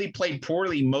 and really played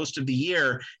poorly most of the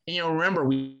year. And, remember,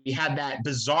 we had that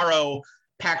bizarro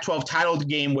Pac-12 title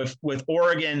game with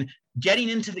Oregon getting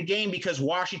into the game because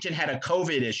Washington had a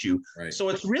COVID issue. Right. So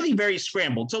it's really very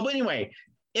scrambled. So, but anyway,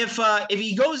 if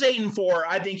he goes 8-4,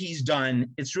 I think he's done.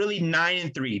 It's really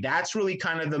 9-3. That's really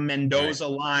kind of the Mendoza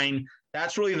line.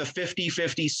 That's really the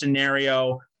 50-50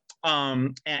 scenario.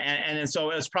 And so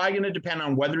it's probably going to depend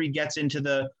on whether he gets into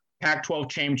the Pac-12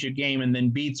 championship game and then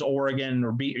beats Oregon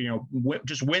or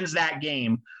just wins that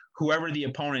game, whoever the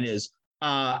opponent is.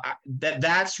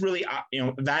 That's really,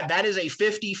 that is a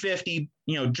 50-50,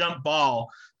 jump ball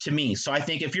to me. So I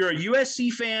think if you're a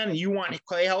USC fan, you want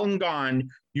Clay Helton gone,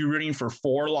 you're rooting for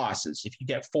 4 losses. If you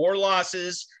get 4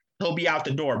 losses, he'll be out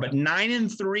the door. But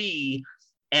 9-3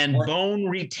 and bone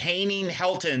retaining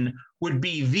Helton would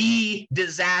be the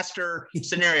disaster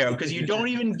scenario, because you don't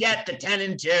even get the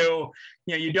 10-2.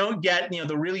 You don't get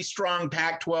the really strong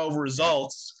Pac-12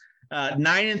 results.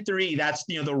 9-3, that's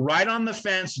the right on the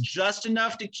fence, just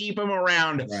enough to keep him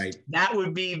around. Right. That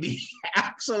would be the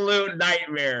absolute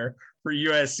nightmare for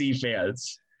USC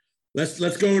fans. Let's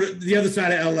go to the other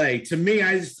side of LA. To me,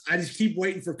 I just keep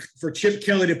waiting for Chip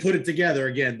Kelly to put it together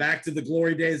again. Back to the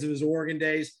glory days of his Oregon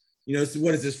days.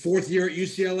 What is his 4th year at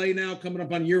UCLA now, coming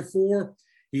up on year 4?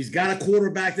 He's got a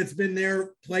quarterback that's been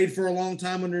there, played for a long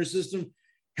time under his system.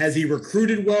 Has he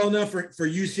recruited well enough for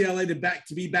UCLA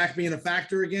to be back being a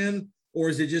factor again? Or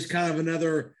is it just kind of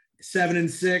another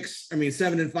 7-5,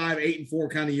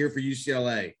 8-4 kind of year for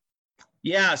UCLA?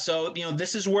 Yeah, so,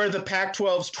 this is where the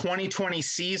Pac-12's 2020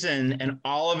 season and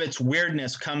all of its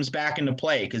weirdness comes back into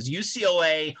play, because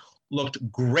UCLA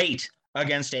looked great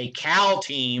against a Cal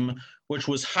team, which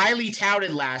was highly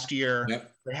touted last year.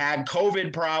 Yep. It had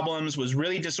COVID problems, was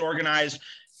really disorganized.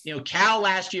 Cal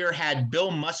last year had Bill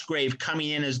Musgrave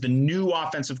coming in as the new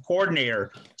offensive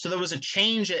coordinator. So there was a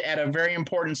change at a very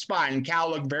important spot, and Cal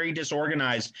looked very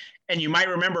disorganized. And you might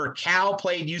remember Cal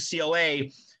played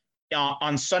UCLA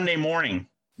on Sunday morning.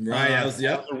 Right. It was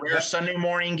a rare Sunday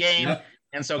morning game. Yep.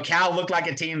 And so Cal looked like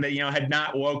a team that, had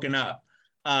not woken up,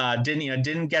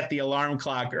 didn't get the alarm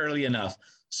clock early enough.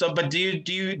 So, but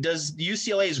does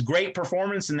UCLA's great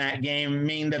performance in that game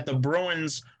mean that the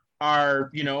Bruins are,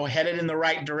 headed in the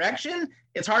right direction?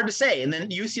 It's hard to say. And then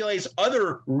UCLA's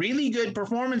other really good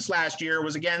performance last year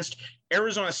was against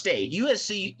Arizona State.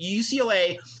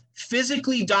 UCLA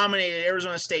physically dominated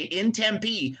Arizona State in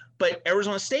Tempe, but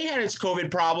Arizona State had its COVID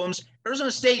problems.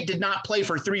 Arizona State did not play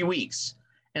for 3 weeks.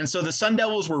 And so the Sun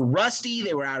Devils were rusty.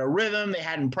 They were out of rhythm. They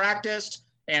hadn't practiced.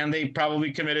 And they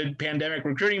probably committed pandemic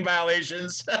recruiting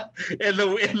violations in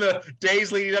the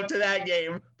days leading up to that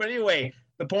game. But anyway,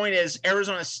 the point is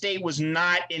Arizona State was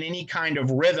not in any kind of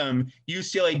rhythm.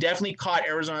 UCLA definitely caught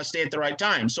Arizona State at the right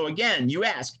time. So again, you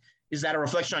ask, is that a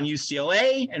reflection on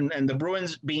UCLA and the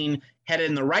Bruins being headed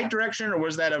in the right direction, or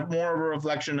was that more of a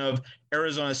reflection of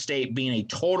Arizona State being a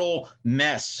total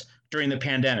mess during the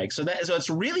pandemic? So it's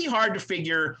really hard to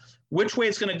figure which way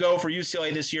it's going to go for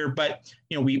UCLA this year. But,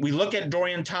 we look at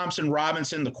Dorian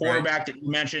Thompson-Robinson, the quarterback that you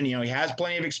mentioned. He has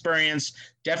plenty of experience,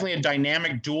 definitely a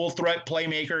dynamic dual threat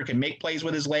playmaker, can make plays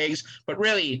with his legs. But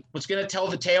really, what's going to tell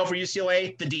the tale for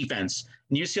UCLA? The defense.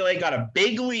 And UCLA got a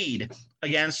big lead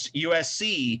against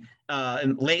USC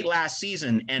late last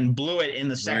season and blew it in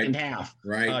the second half.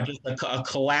 Right. Just a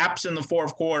collapse in the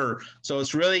fourth quarter. So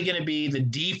it's really going to be the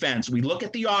defense. We look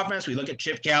at the offense. We look at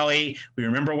Chip Kelly. We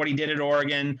remember what he did at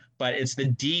Oregon. But it's the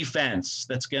defense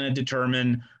that's going to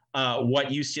determine what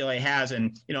UCLA has.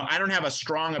 And, I don't have a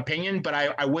strong opinion, but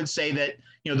I would say that,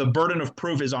 the burden of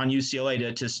proof is on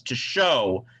UCLA to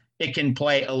show it can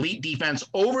play elite defense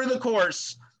over the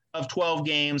course of 12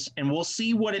 games. And we'll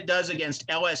see what it does against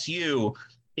LSU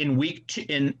in week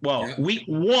 1.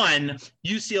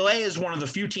 UCLA is one of the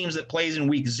few teams that plays in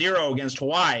week 0 against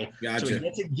Hawaii. Gotcha. So it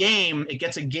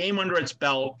gets a game under its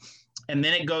belt, and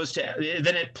then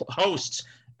it hosts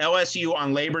LSU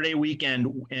on Labor Day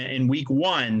weekend in week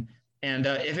 1. And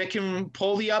if it can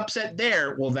pull the upset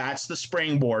there, well, that's the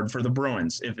springboard for the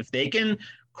Bruins. If they can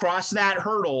cross that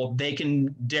hurdle, they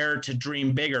can dare to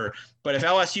dream bigger. But if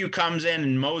LSU comes in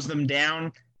and mows them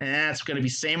down, it's going to be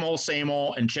same old,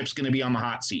 and Chip's going to be on the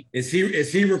hot seat. Is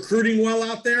he recruiting well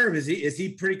out there? Is he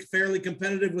pretty fairly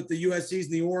competitive with the USCs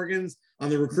and the Oregons on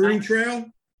the recruiting trail?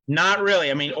 Not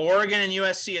really. I mean, Oregon and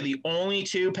USC are the only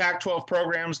 2 Pac-12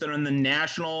 programs that are in the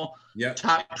national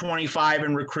top 25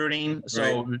 in recruiting.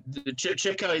 So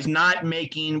Chip Kelly is not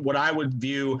making what I would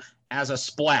view as a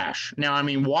splash. Now, I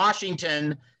mean,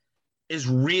 Washington is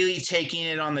really taking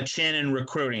it on the chin in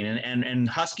recruiting, and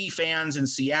Husky fans in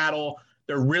Seattle,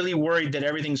 they're really worried that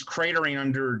everything's cratering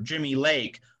under Jimmy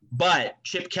Lake. But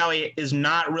Chip Kelly is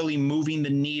not really moving the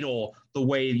needle the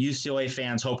way UCLA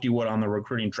fans hoped he would on the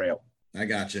recruiting trail. I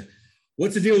got you.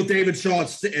 What's the deal with David Shaw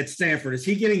at Stanford? Is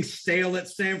he getting stale at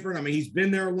Stanford? I mean, he's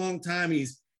been there a long time.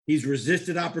 He's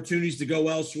resisted opportunities to go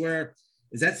elsewhere.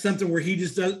 Is that something where he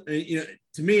just does?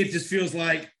 To me, it just feels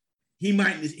like he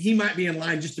might be in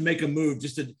line just to make a move,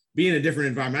 just to be in a different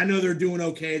environment. I know they're doing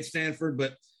okay at Stanford,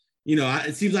 but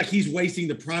it seems like he's wasting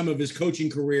the prime of his coaching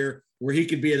career, where he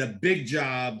could be at a big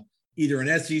job, either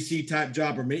an SEC type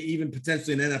job or maybe even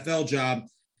potentially an NFL job.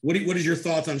 What is your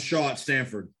thoughts on Shaw at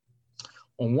Stanford?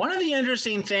 One of the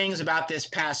interesting things about this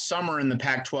past summer in the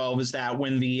Pac-12 is that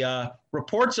when the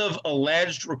reports of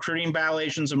alleged recruiting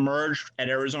violations emerged at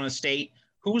Arizona State,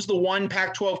 who was the one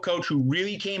Pac-12 coach who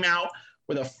really came out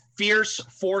with a fierce,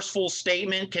 forceful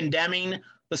statement condemning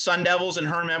the Sun Devils and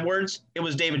Herm Edwards? It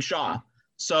was David Shaw.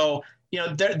 So,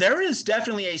 there is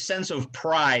definitely a sense of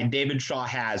pride David Shaw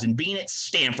has in being at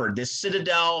Stanford, this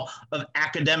citadel of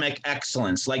academic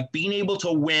excellence, like being able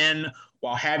to win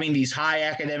while having these high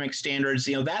academic standards.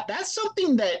 That's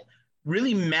something that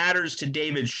really matters to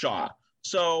David Shaw.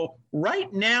 So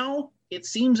right now, it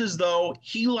seems as though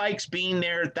he likes being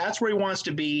there. That's where he wants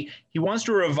to be. He wants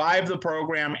to revive the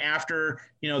program after,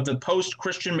 the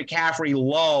post-Christian McCaffrey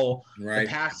lull the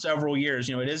past several years.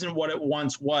 It isn't what it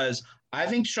once was. I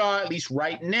think Shaw, at least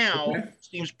right now,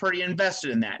 seems pretty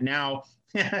invested in that. Now,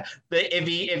 if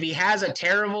he has a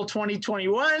terrible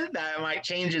 2021, that might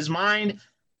change his mind.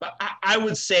 But I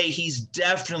would say he's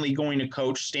definitely going to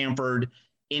coach Stanford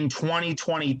in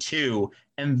 2022.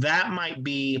 And that might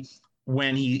be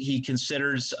when he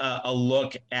considers a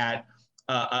look at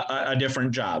a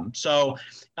different job. So,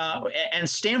 and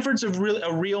Stanford's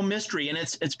a real mystery. And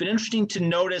it's been interesting to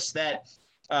notice that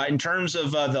in terms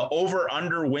of the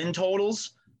over-under win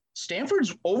totals,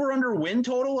 Stanford's over-under win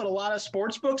total at a lot of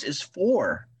sports books is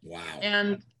 4. Wow.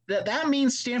 And that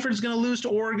means Stanford's going to lose to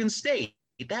Oregon State.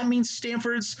 That means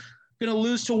Stanford's going to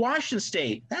lose to Washington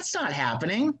State. That's not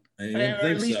happening. I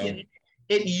don't think so.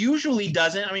 It usually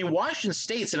doesn't. I mean, Washington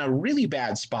State's in a really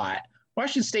bad spot.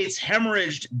 Washington State's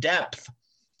hemorrhaged depth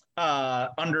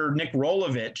under Nick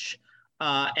Rolovich.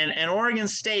 And Oregon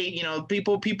State,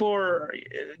 people are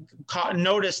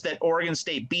noticed that Oregon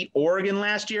State beat Oregon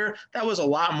last year. That was a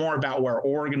lot more about where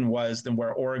Oregon was than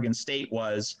where Oregon State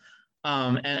was.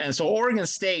 And so Oregon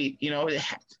State,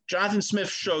 Jonathan Smith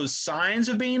shows signs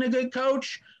of being a good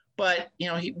coach, but,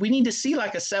 we need to see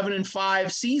like a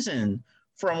 7-5 season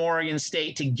from Oregon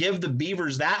State to give the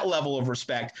Beavers that level of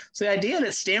respect. So the idea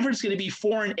that Stanford's going to be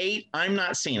 4-8, I'm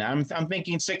not seeing. I'm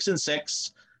thinking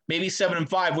 6-6, maybe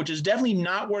 7-5, which is definitely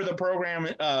not where the program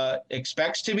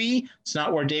expects to be. It's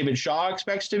not where David Shaw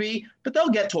expects to be, but they'll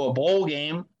get to a bowl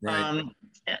game. Right.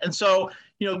 And so,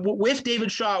 with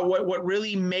David Shaw, what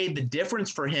really made the difference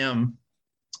for him,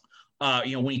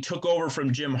 when he took over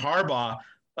from Jim Harbaugh,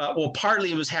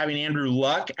 partly it was having Andrew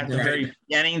Luck at the very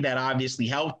beginning. That obviously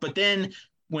helped. But then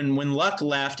when Luck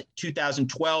left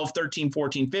 2012, 13,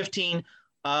 14, 15,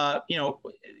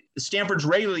 Stanford's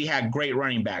regularly had great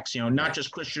running backs, not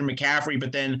just Christian McCaffrey,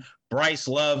 but then Bryce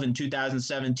Love in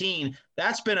 2017.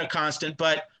 That's been a constant,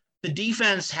 but the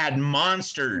defense had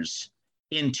monsters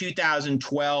in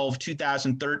 2012,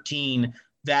 2013,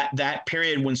 that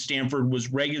period when Stanford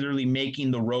was regularly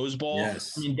making the Rose Bowl.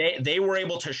 Yes. I mean, they were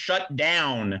able to shut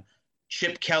down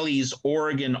Chip Kelly's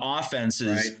Oregon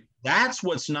offenses. Right. That's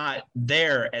what's not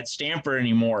there at Stanford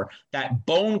anymore. That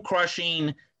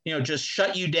bone-crushing, just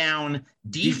shut you down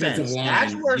defense.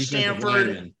 That's where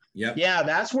Stanford. Yep. Yeah,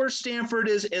 that's where Stanford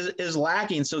is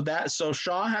lacking. So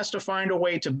Shaw has to find a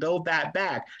way to build that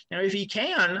back. Now, if he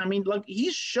can, I mean, look,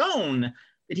 he's shown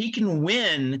that he can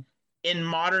win in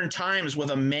modern times with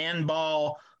a man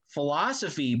ball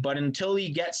philosophy, but until he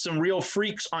gets some real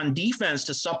freaks on defense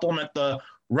to supplement the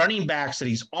running backs that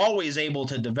he's always able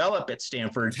to develop at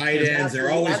Stanford. Tight ends, they're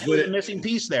always good at the missing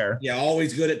piece there. Yeah,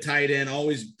 always good at tight end,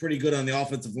 always pretty good on the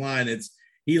offensive line.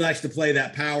 He likes to play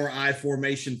that power I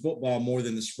formation football more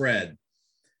than the spread.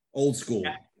 Old school.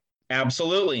 Yeah,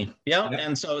 absolutely. Yeah.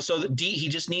 And so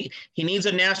he needs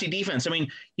a nasty defense. I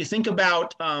mean, you think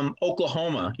about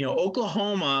Oklahoma.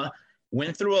 Oklahoma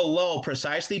went through a lull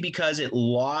precisely because it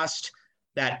lost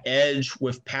that edge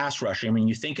with pass rushing. I mean,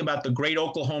 you think about the great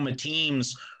Oklahoma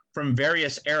teams from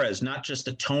various eras, not just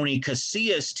the Tony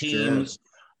Casillas teams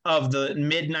of the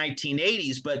mid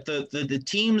 1980s, but the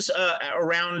teams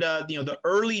around the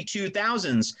early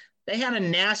 2000s. They had a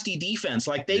nasty defense.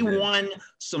 Like they won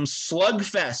some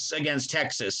slugfests against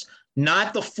Texas,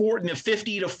 not the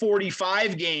 50 to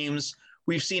 45 games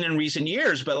we've seen in recent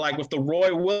years, but like with the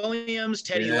Roy Williams,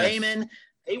 Teddy Lehman,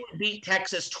 they would beat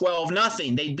Texas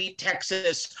 12-0. They beat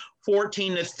Texas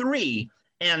 14-3.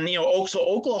 And, so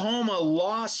Oklahoma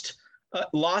lost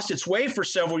its way for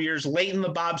several years late in the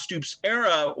Bob Stoops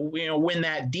era, when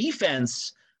that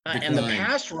defense and the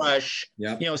pass rush,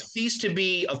 ceased to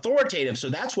be authoritative. So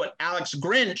that's what Alex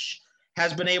Grinch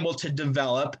has been able to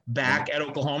develop back at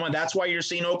Oklahoma. That's why you're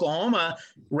seeing Oklahoma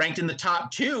ranked in the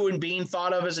top 2 and being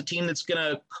thought of as a team that's going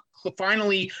to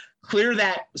finally clear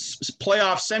that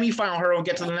playoff semifinal hurdle and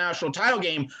get to the national title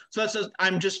game. So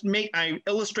I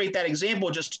illustrate that example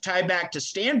just to tie back to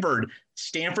Stanford.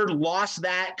 Stanford lost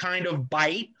that kind of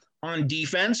bite on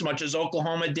defense, much as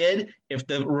Oklahoma did. If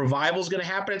the revival is going to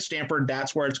happen at Stanford,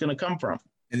 that's where it's going to come from.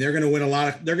 And they're going to win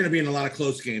they're going to be in a lot of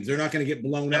close games. They're not going to get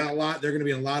blown out a lot. They're going to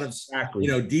be in a lot of,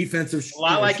 defensive. A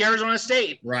lot like Arizona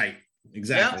State. Right.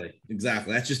 Exactly. Yep.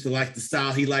 Exactly. That's just the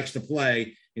style he likes to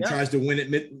play and tries to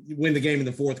win the game in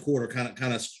the fourth quarter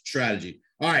kind of strategy.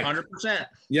 All right. 100%.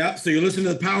 Yeah. So you're listening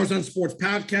to the Powers on Sports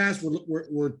podcast.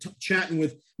 We're chatting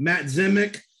with Matt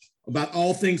Zemek about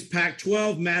all things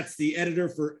Pac-12. Matt's the editor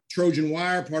for Trojan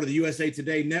Wire, part of the USA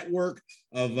Today network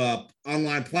of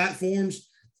online platforms.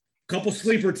 Couple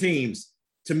sleeper teams.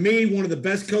 To me, one of the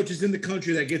best coaches in the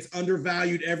country that gets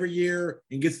undervalued every year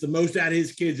and gets the most out of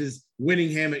his kids is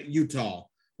Whittingham at Utah.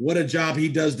 What a job he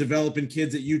does developing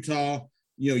kids at Utah,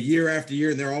 year after year,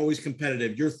 and they're always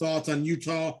competitive. Your thoughts on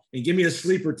Utah, and give me a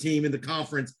sleeper team in the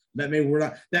conference that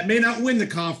may not win the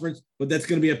conference, but that's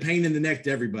going to be a pain in the neck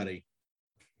to everybody.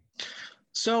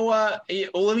 So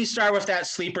let me start with that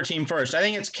sleeper team first. I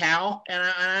think it's Cal,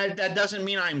 and that doesn't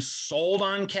mean I'm sold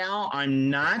on Cal. I'm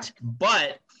not,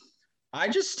 but I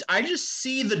just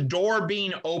see the door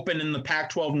being open in the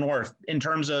Pac-12 North in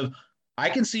terms of I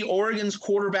can see Oregon's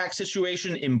quarterback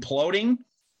situation imploding,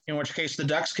 in which case the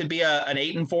Ducks could be an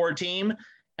 8-4 team,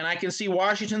 and I can see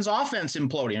Washington's offense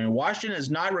imploding. I mean, Washington has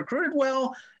not recruited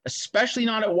well, especially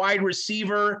not at wide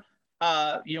receiver.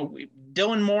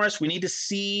 Dylan Morris, we need to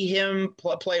see him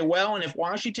play well. And if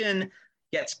Washington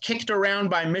gets kicked around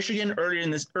by Michigan early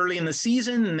in the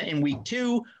season in week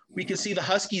 2, we could see the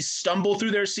Huskies stumble through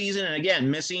their season. And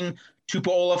again, missing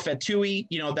Tupuola Fetui,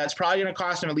 that's probably going to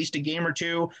cost them at least a game or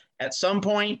 2 at some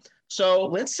point. So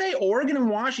let's say Oregon and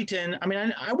Washington, I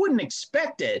mean, I wouldn't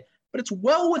expect it, but it's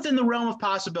well within the realm of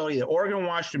possibility that Oregon and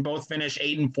Washington both finish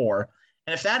 8-4.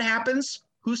 And if that happens,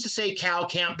 who's to say Cal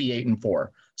can't be 8-4?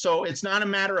 So it's not a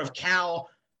matter of Cal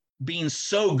being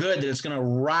so good that it's going to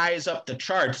rise up the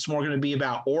charts. It's more going to be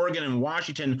about Oregon and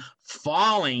Washington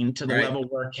falling to the level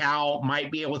where Cal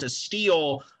might be able to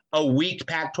steal a weak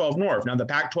Pac-12 North. Now, the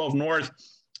Pac-12 North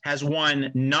has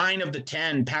won 9 of the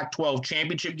 10 Pac-12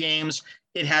 championship games.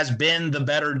 It has been the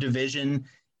better division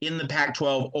in the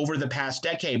Pac-12 over the past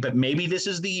decade, but maybe this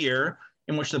is the year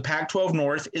in which the Pac-12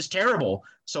 North is terrible.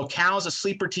 So Cal's a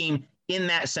sleeper team in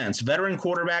that sense. Veteran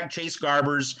quarterback Chase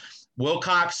Garbers,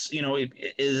 Wilcox,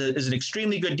 is an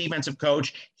extremely good defensive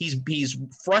coach. He's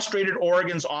frustrated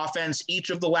Oregon's offense each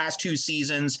of the last 2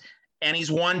 seasons, and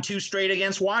he's won 2 straight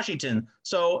against Washington.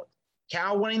 So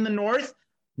Cal winning the North,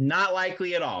 Not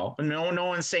likely at all. No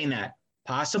one's saying that.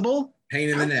 Possible? Pain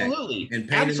in the neck. Absolutely. And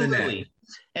pain in the neck.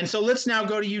 And so let's now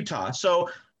go to Utah. So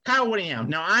Kyle Whittingham.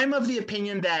 Now I'm of the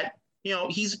opinion that,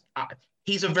 he's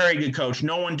a very good coach.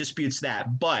 No one disputes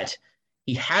that, but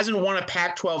he hasn't won a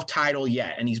Pac-12 title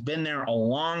yet. And he's been there a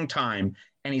long time,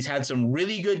 and he's had some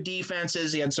really good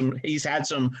defenses. He's had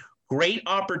some great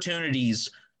opportunities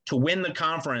to win the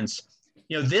conference.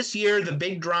 This year, the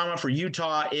big drama for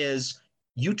Utah is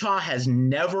Utah has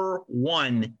never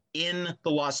won in the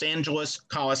Los Angeles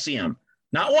Coliseum.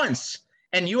 Not once.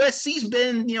 And USC's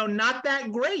been, not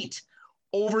that great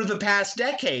over the past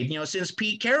decade, since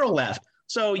Pete Carroll left.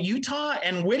 So Utah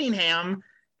and Whittingham,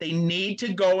 they need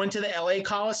to go into the LA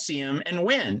Coliseum and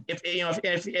win.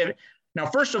 Now,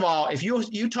 first of all, if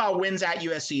Utah wins at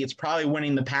USC, it's probably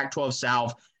winning the Pac-12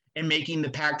 South and making the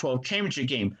Pac-12 championship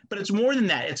game. But it's more than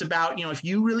that. It's about, if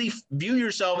you really view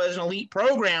yourself as an elite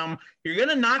program, you're going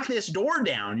to knock this door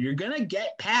down. You're going to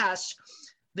get past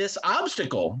this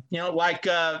obstacle, trying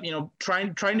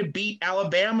to beat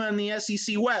Alabama in the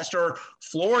SEC West, or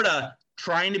Florida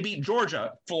trying to beat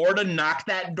Georgia. Florida knocked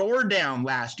that door down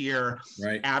last year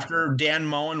after Dan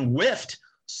Mullen whiffed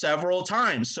several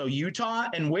times. So Utah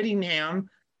and Whittingham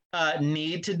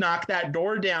need to knock that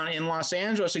door down in Los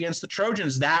Angeles against the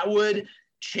Trojans. That would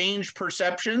change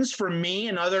perceptions for me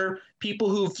and other people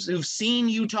who've seen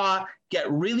Utah get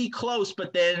really close,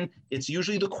 but then it's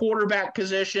usually the quarterback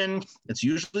position. It's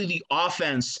usually the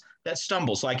offense that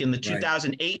stumbles. Like in the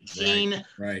 2018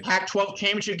 Pac-12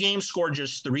 championship game, scored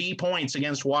just 3 points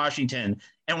against Washington,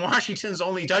 and Washington's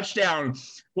only touchdown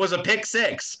was a pick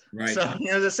six. So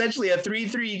it was essentially a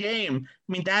 3-3 game.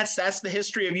 I mean, that's the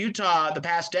history of Utah the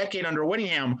past decade under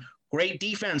Whittingham. Great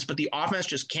defense, but the offense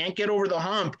just can't get over the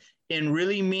hump in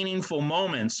really meaningful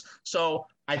moments. So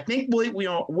I think,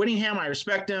 Whittingham, I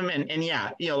respect him. And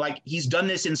he's done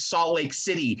this in Salt Lake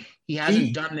City. He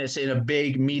hasn't done this in a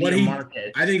big media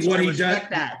market. I think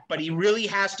but he really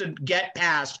has to get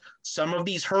past some of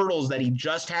these hurdles that he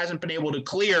just hasn't been able to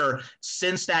clear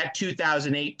since that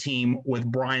 2008 team with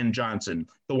Brian Johnson,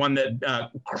 the one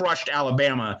that crushed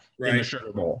Alabama in the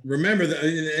Sugar Bowl. Remember,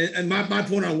 and my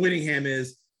point on Whittingham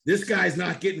is this guy's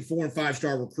not getting 4- and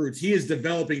 5-star recruits. He is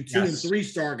developing 2- and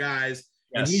 3-star guys.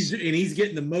 And he's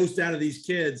getting the most out of these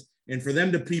kids. And for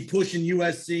them to be pushing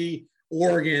USC,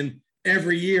 Oregon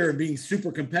every year and being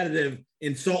super competitive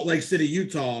in Salt Lake City,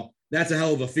 Utah, that's a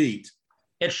hell of a feat.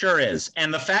 It sure is.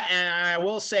 And I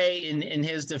will say in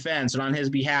his defense and on his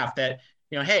behalf that,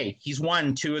 hey, he's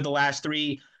won 2 of the last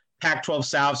 3 Pac-12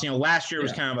 Souths. Last year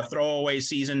was kind of a throwaway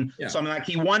season. So I'm like,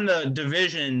 he won the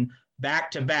division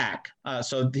back to back.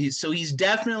 So he's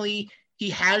definitely – he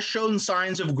has shown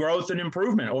signs of growth and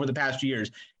improvement over the past few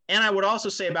years. And I would also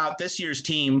say about this year's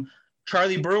team,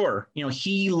 Charlie Brewer,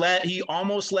 he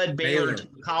almost led Baylor to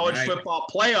the college football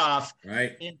playoff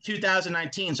in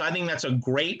 2019. So I think that's a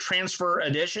great transfer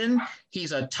addition.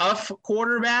 He's a tough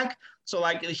quarterback. So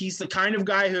he's the kind of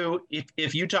guy who,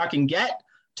 if Utah can get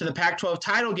to the Pac-12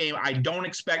 title game, I don't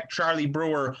expect Charlie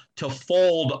Brewer to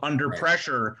fold under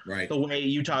pressure the way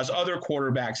Utah's other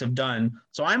quarterbacks have done.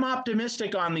 So I'm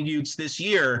optimistic on the Utes this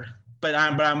year, but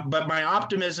my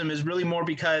optimism is really more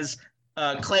because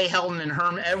Clay Helton and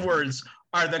Herm Edwards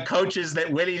are the coaches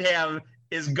that Whittingham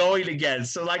is going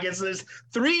against. So there's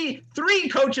three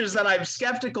coaches that I'm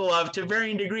skeptical of to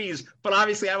varying degrees, but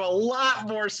obviously I'm a lot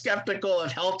more skeptical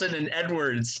of Helton and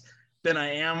Edwards than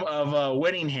I am of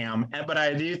Whittingham. But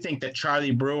I do think that Charlie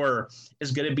Brewer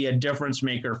is going to be a difference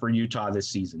maker for Utah this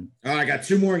season. All right, I got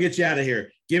 2 more and get you out of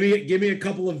here. Give me a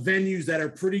couple of venues that are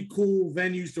pretty cool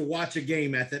venues to watch a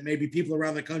game at that maybe people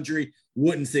around the country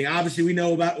wouldn't see. Obviously, we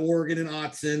know about Oregon and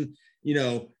Autzen.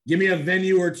 Give me a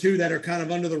venue or 2 that are kind of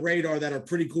under the radar that are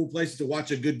pretty cool places to watch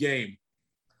a good game.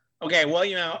 Okay, well,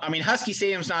 Husky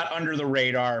Stadium's not under the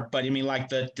radar, but like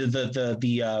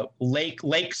the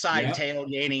lakeside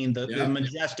tailgating, the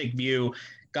majestic view,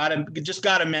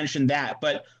 gotta mention that.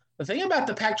 But the thing about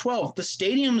the Pac-12, the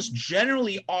stadiums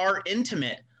generally are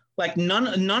intimate. Like none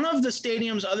of the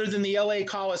stadiums other than the LA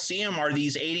Coliseum are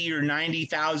these 80 or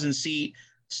 90,000 seat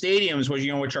stadiums,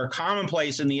 which are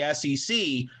commonplace in the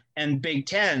SEC and Big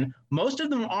Ten. Most of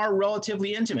them are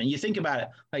relatively intimate. You think about it,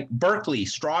 like Berkeley,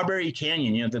 Strawberry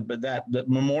Canyon, the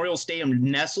Memorial Stadium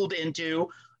nestled into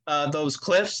those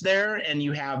cliffs there, and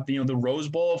you have the Rose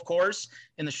Bowl, of course,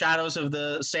 in the shadows of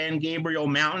the San Gabriel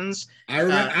Mountains. I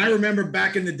remember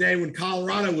back in the day when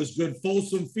Colorado was good.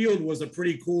 Folsom Field was a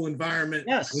pretty cool environment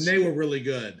when they were really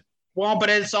good. Well, but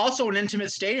it's also an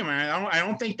intimate stadium. I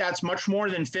don't think that's much more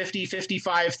than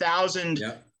 55,000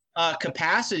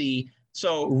 capacity.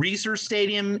 So Reser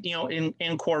Stadium,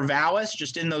 in Corvallis,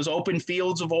 just in those open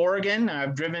fields of Oregon.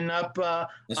 I've driven up a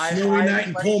snowy night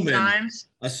in Pullman. Times.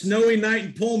 A snowy night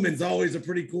in Pullman's always a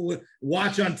pretty cool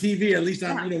watch on TV. At least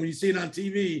on when you see it on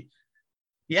TV.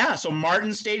 Yeah. So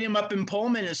Martin Stadium up in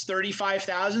Pullman is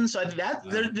 35,000. So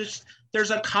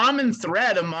there's a common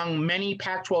thread among many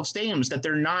Pac-12 stadiums that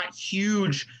they're not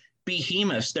huge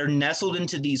behemoths. They're nestled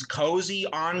into these cozy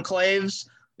enclaves.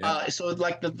 Yeah. So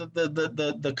like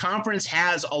the conference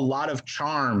has a lot of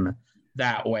charm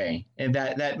that way, and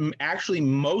that actually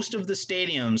most of the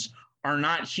stadiums are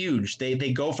not huge. They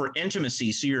go for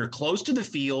intimacy. So you're close to the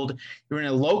field, you're in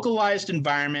a localized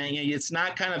environment. It's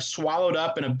not kind of swallowed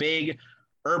up in a big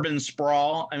urban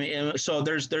sprawl. I mean, so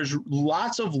there's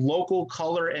lots of local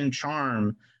color and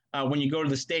charm when you go to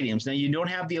the stadiums. Now you don't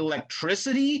have the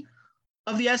electricity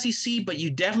of the SEC, but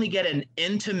you definitely get an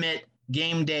intimate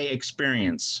game day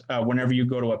experience whenever you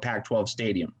go to a Pac-12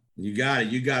 stadium. You got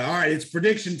it. All right, it's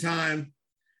prediction time.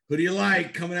 Who do you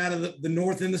like coming out of the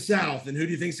North and the South, and who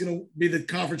do you think is going to be the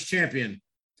conference champion?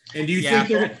 And do you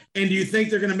think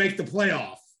they're going to make the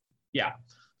playoff? Yeah.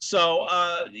 So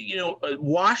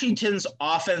Washington's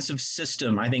offensive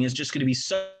system, I think, is just going to be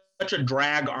such a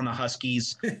drag on the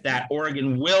Huskies that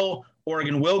Oregon will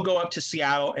go up to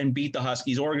Seattle and beat the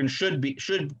Huskies. Oregon should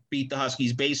beat the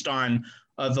Huskies based on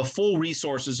the full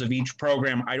resources of each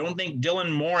program. I don't think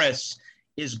Dylan Morris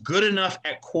is good enough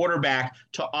at quarterback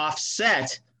to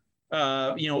offset,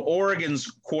 Oregon's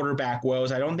quarterback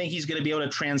woes. I don't think he's going to be able to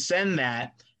transcend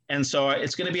that. And so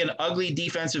it's going to be an ugly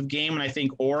defensive game. And I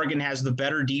think Oregon has the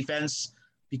better defense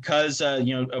because of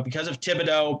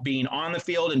Thibodeau being on the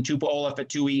field and Tupa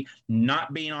Olafetui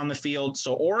not being on the field.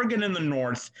 So Oregon in the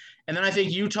North, and then I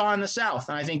think Utah in the South.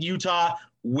 And I think Utah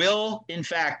will, in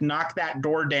fact, knock that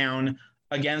door down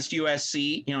against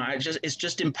USC. It's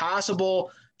just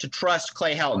impossible to trust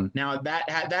Clay Helton. Now that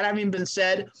having been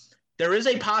said, there is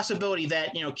a possibility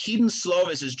that, Keaton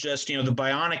Slovis is just, the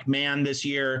bionic man this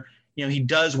year. He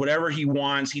does whatever he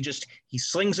wants. He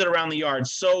slings it around the yard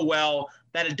so well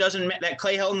that that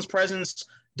Clay Helton's presence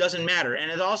doesn't matter. And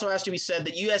it also has to be said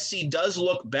that USC does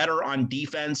look better on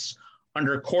defense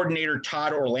under coordinator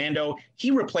Todd Orlando. He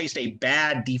replaced a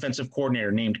bad defensive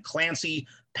coordinator named Clancy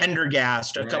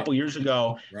Pendergast a couple years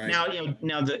ago. Right.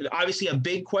 Now, obviously a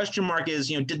big question mark is,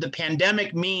 did the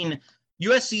pandemic mean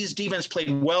USC's defense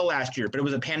played well last year, but it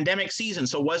was a pandemic season.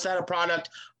 So was that a product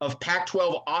of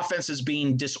Pac-12 offenses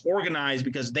being disorganized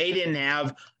because they didn't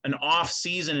have an off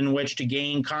season in which to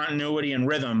gain continuity and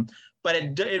rhythm? But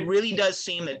it really does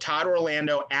seem that Todd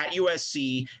Orlando at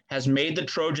USC has made the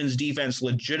Trojans defense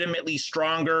legitimately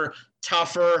stronger,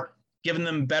 tougher, given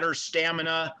them better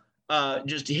stamina.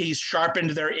 He's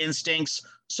sharpened their instincts.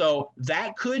 So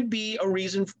that could be a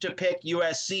reason to pick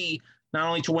USC, not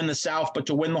only to win the South, but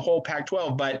to win the whole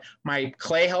Pac-12. But my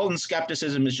Clay Helton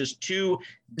skepticism is just too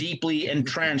deeply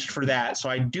entrenched for that. So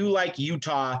I do like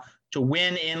Utah to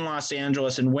win in Los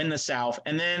Angeles and win the South.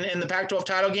 And then in the Pac-12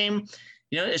 title game,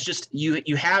 it's just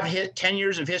you have 10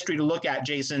 years of history to look at,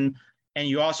 Jason, and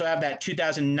you also have that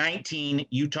 2019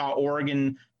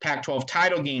 Utah-Oregon Pac-12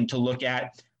 title game to look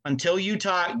at. Until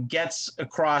Utah gets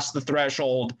across the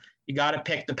threshold, you got to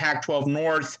pick the Pac-12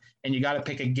 North, and you got to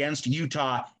pick against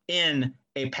Utah in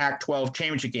a Pac-12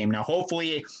 championship game. Now,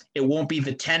 hopefully it won't be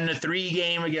the 10-3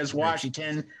 game against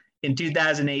Washington in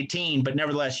 2018, but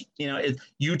nevertheless,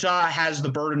 Utah has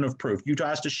the burden of proof. Utah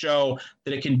has to show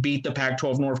that it can beat the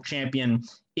Pac-12 North champion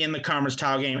in the conference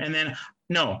title game. And then,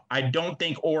 no, I don't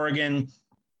think Oregon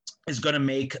is going to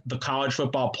make the college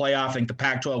football playoff. I think the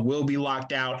Pac-12 will be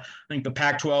locked out. I think the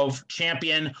Pac-12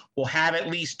 champion will have at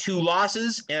least 2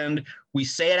 losses, and we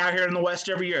say it out here in the West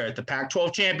every year. The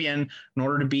Pac-12 champion, in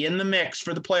order to be in the mix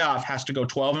for the playoff, has to go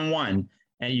 12-1,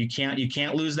 and you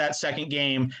can't lose that second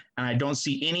game. And I don't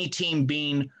see any team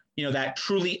being, that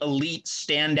truly elite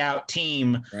standout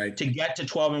team to get to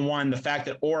 12-1. The fact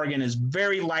that Oregon is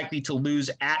very likely to lose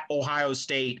at Ohio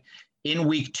State in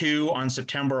week 2 on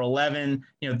September 11,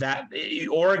 that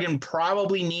Oregon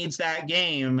probably needs that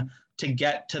game to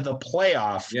get to the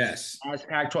playoff. Yes. As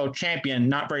Pac-12 champion,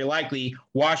 not very likely.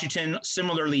 Washington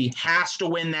similarly has to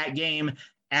win that game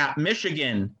at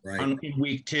Michigan in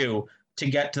week 2 to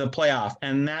get to the playoff.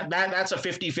 And that's a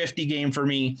 50-50 game for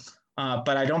me.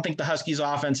 But I don't think the Huskies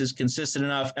offense is consistent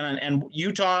enough. And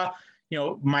Utah,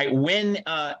 might win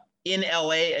in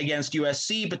LA against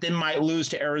USC, but then might lose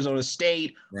to Arizona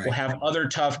State. We'll have other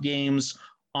tough games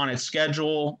on its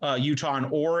schedule. Utah and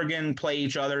Oregon play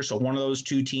each other, so one of those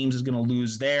 2 teams is going to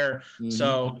lose there. Mm-hmm.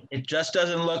 So it just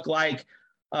doesn't look like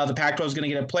the Pac-12 is going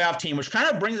to get a playoff team, which kind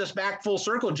of brings us back full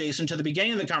circle, Jason, to the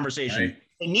beginning of the conversation.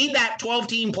 They need that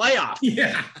 12-team playoff.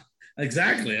 Yeah,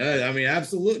 Exactly. I mean,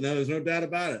 absolutely. No, there's no doubt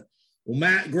about it. Well,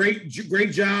 Matt, great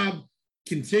job.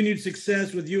 Continued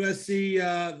success with USC,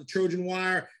 the Trojan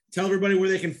Wire. Tell everybody where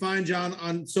they can find you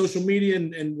on social media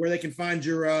and where they can find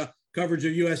your coverage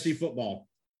of USC football.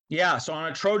 Yeah, so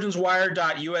on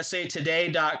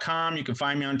trojanswire.usatoday.com. You can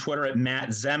find me on Twitter at Matt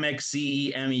Zemek,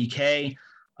 Zemek.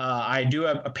 I do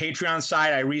a Patreon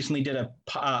site. I recently did a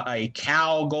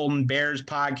Cal Golden Bears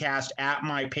podcast at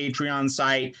my Patreon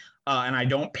site, and I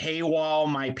don't paywall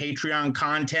my Patreon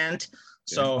content.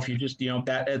 So if you just,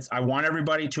 I want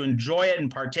everybody to enjoy it and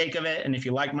partake of it. And if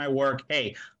you like my work,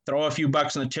 hey, throw a few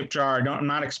bucks in the tip jar. I'm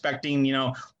not expecting,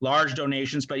 large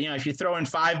donations, but, if you throw in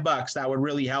 $5, that would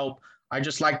really help. I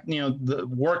just like, the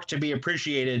work to be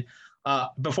appreciated.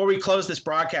 Before we close this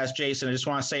broadcast, Jason, I just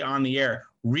want to say on the air,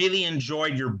 really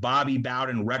enjoyed your Bobby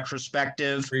Bowden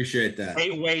retrospective. Appreciate that.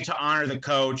 Great way to honor the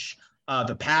coach,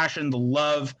 the passion, the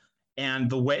love, and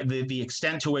the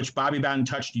extent to which Bobby Bowden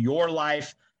touched your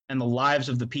life and the lives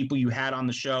of the people you had on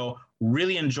the show.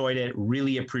 Really enjoyed it.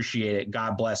 Really appreciate it.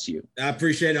 God bless you. I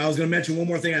appreciate it. I was going to mention one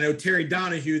more thing. I know Terry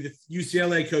Donahue, the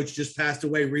UCLA coach, just passed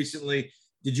away recently.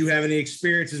 Did you have any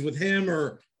experiences with him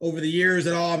or over the years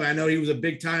at all? I mean, I know he was a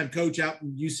big-time coach out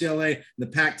in UCLA in the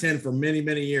Pac-10 for many,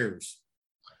 many years.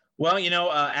 Well,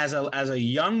 as a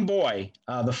young boy,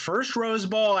 the first Rose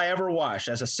Bowl I ever watched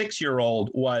as a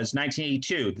 6-year-old was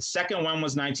 1982. The second one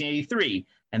was 1983.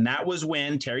 And that was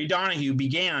when Terry Donahue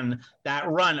began that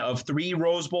run of 3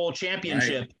 Rose Bowl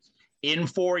championships in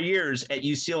 4 years at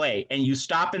UCLA. And you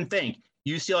stop and think,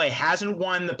 UCLA hasn't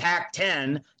won the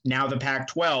Pac-10, now the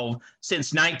Pac-12,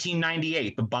 since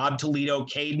 1998. The Bob Toledo,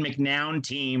 Cade McNown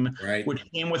team, which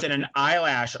came within an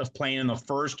eyelash of playing in the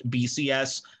first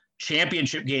BCS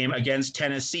championship game against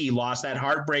Tennessee, lost that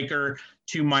heartbreaker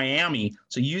to Miami.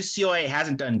 So UCLA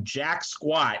hasn't done jack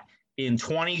squat in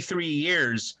 23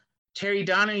 years. Terry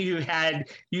Donahue had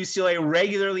UCLA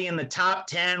regularly in the top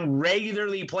 10,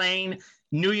 regularly playing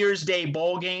New Year's Day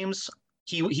bowl games.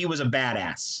 He was a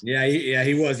badass. Yeah,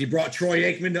 he was. He brought Troy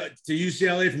Aikman to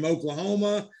UCLA from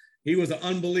Oklahoma. He was an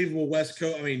unbelievable West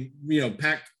Coast. I mean,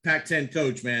 Pac-10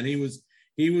 coach, man. He was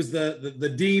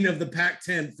the dean of the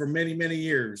Pac-10 for many, many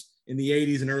years in the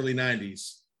 80s and early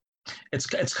 90s.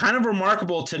 It's kind of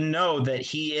remarkable to know that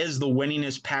he is the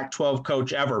winningest Pac-12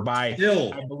 coach ever by,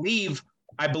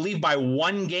 I believe by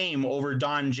 1 game over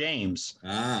Don James.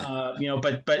 But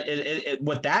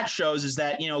what that shows is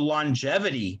that,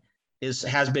 longevity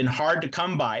has been hard to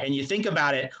come by. And you think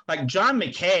about it, like John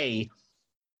McKay,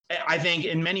 I think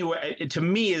in many ways, to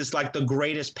me, is like the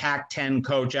greatest Pac-10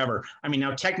 coach ever. I mean,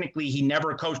 now technically he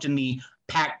never coached in the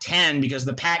Pac-10 because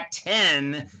the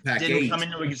Pac-10 didn't come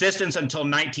into existence until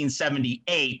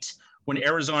 1978 when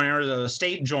Arizona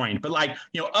State joined. But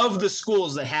of the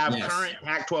schools that have current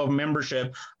Pac-12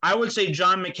 membership, I would say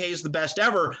John McKay is the best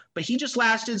ever, but he just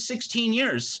lasted 16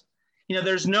 years.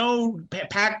 There's no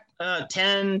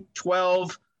Pac-10,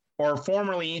 12, or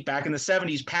formerly back in the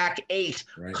 70s,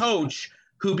 Pac-8 coach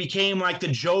who became like the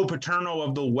Joe Paterno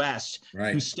of the West,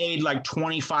 who stayed like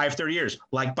 25, 30 years,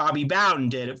 like Bobby Bowden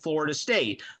did at Florida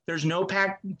State. There's no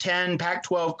Pac-10,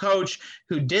 Pac-12 coach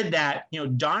who did that.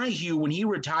 Donahue, when he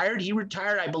retired,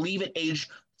 I believe, at age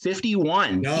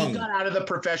 51. Young. He got out of the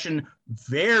profession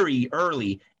very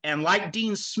early. And like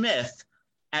Dean Smith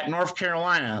at North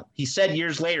Carolina, he said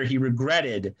years later he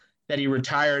regretted that he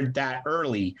retired that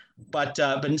early. But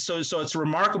so it's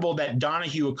remarkable that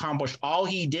Donahue accomplished all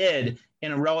he did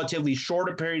in a relatively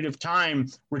shorter period of time,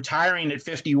 retiring at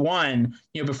 51,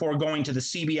 before going to the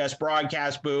CBS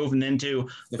broadcast booth and then to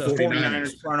the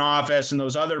 49ers front office and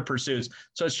those other pursuits.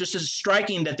 So it's just as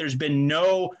striking that there's been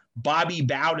no Bobby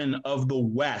Bowden of the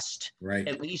West,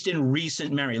 at least in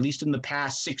recent memory, at least in the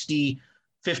past 50,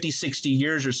 60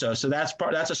 years or so. So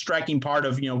that's a striking part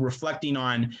of, reflecting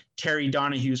on Terry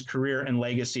Donahue's career and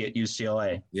legacy at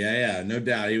UCLA. Yeah, no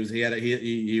doubt. He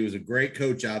was a great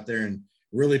coach out there and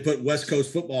really put West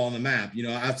Coast football on the map.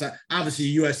 Outside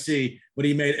obviously USC, but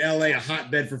he made LA a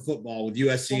hotbed for football with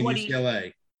USC and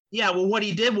UCLA. What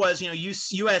he did was,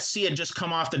 USC had just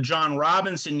come off the John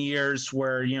Robinson years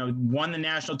where, won the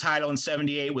national title in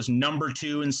 78, was number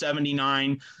 2 in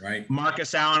 79.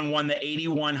 Marcus Allen won the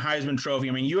 81 Heisman Trophy.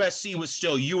 I mean, USC was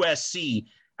still USC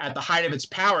at the height of its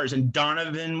powers, and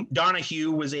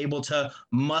Donahue was able to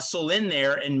muscle in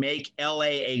there and make LA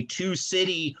a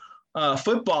 2-city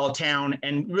football town.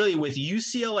 And really with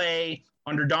UCLA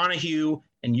under Donahue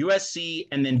and USC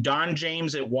and then Don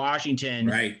James at Washington,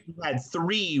 he had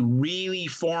 3 really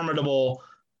formidable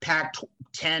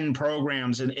Pac-10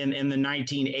 programs in the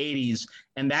 1980s.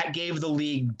 And that gave the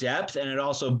league depth, and it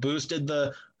also boosted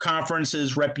the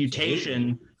conference's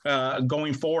reputation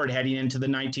going forward heading into the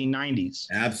 1990s.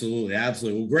 Absolutely.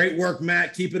 Absolutely. Well, great work,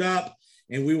 Matt. Keep it up.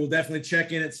 And we will definitely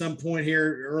check in at some point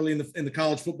here early in the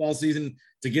college football season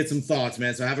to get some thoughts,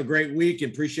 man. So have a great week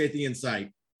and appreciate the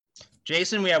insight.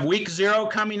 Jason, we have week 0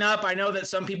 coming up. I know that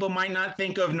some people might not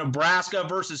think of Nebraska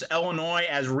versus Illinois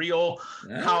as real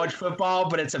college football,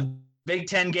 but it's a Big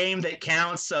Ten game that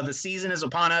counts. The season is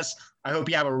upon us. I hope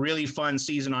you have a really fun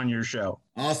season on your show.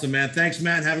 Awesome, man. Thanks,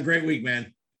 Matt. Have a great week,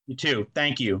 man. You too.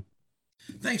 Thank you.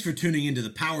 Thanks for tuning into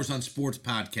the Powers on Sports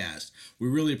podcast. We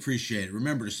really appreciate it.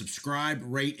 Remember to subscribe,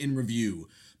 rate, and review.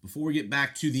 Before we get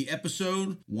back to the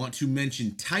episode, want to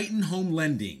mention Titan Home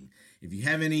Lending. If you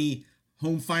have any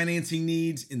home financing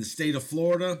needs in the state of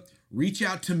Florida, reach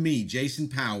out to me, Jason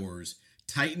Powers,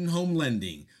 Titan Home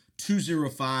Lending,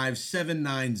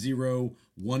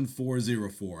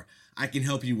 205-790-1404. I can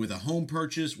help you with a home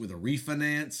purchase, with a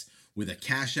refinance, with a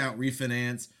cash out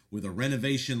refinance, with a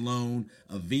renovation loan,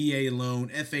 a VA loan,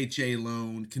 FHA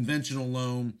loan, conventional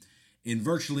loan, and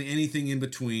virtually anything in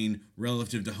between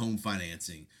relative to home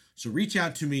financing. So reach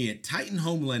out to me at Titan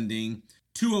Home Lending,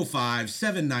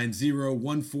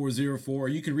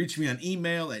 205-790-1404. You can reach me on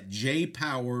email at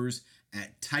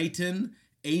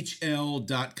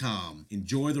jpowers@titanhl.com.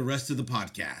 Enjoy the rest of the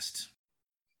podcast.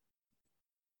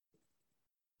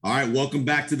 All right, welcome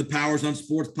back to the Powers on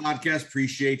Sports podcast.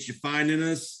 Appreciate you finding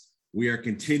us. We are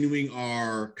continuing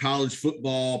our college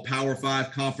football Power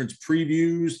 5 conference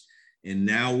previews, and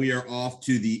now we are off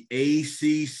to the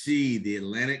ACC, the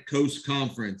Atlantic Coast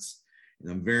Conference.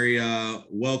 And I'm very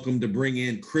welcome to bring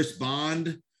in Chris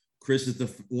Bond. Chris is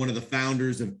one of the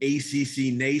founders of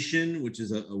ACC Nation, which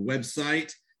is a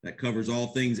website that covers all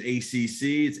things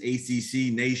ACC. It's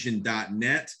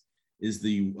accnation.net is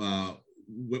the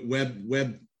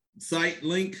website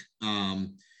link.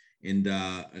 And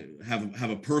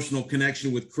have a personal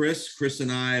connection with Chris. Chris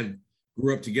and I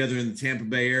grew up together in the Tampa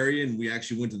Bay area, and we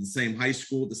actually went to the same high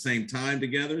school at the same time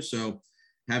together. So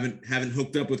haven't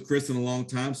hooked up with Chris in a long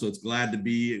time. So it's glad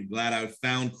I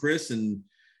found Chris and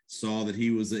saw that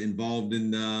he was involved in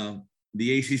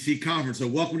the ACC conference. So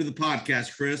welcome to the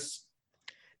podcast, Chris.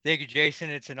 Thank you,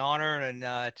 Jason. It's an honor, and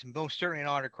it's most certainly an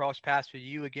honor to cross paths with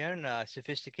you again, a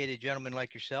sophisticated gentleman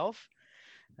like yourself.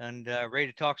 And ready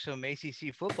to talk some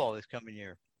ACC football this coming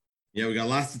year. Yeah, we got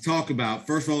lots to talk about.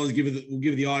 First of all, we'll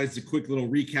give the audience a quick little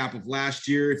recap of last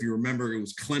year. If you remember, it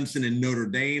was Clemson and Notre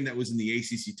Dame that was in the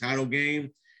ACC title game.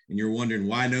 And you're wondering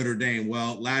why Notre Dame?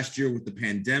 Well, last year with the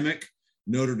pandemic,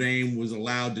 Notre Dame was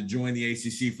allowed to join the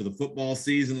ACC for the football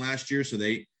season last year. So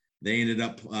they ended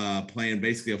up playing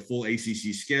basically a full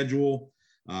ACC schedule.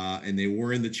 And they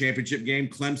were in the championship game.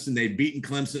 Clemson, they'd beaten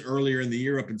Clemson earlier in the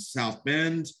year up in South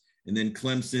Bend. And then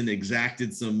Clemson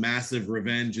exacted some massive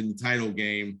revenge in the title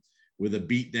game with a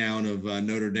beatdown of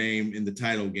Notre Dame in the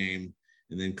title game.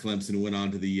 And then Clemson went on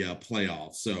to the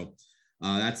playoffs. So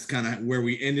that's kind of where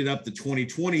we ended up the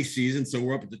 2020 season. So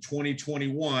we're up at the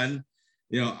 2021.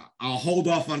 I'll hold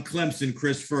off on Clemson,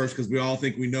 Chris, first, because we all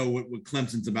think we know what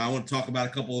Clemson's about. I want to talk about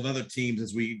a couple of other teams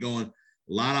as we get going. A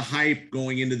lot of hype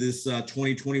going into this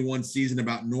 2021 season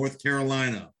about North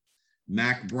Carolina.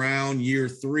 Mack Brown, year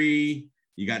 3.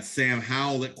 You got Sam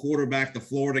Howell at quarterback, the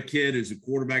Florida kid who's a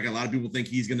quarterback. A lot of people think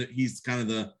he's kind of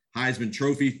the Heisman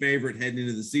Trophy favorite heading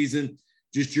into the season.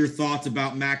 Just your thoughts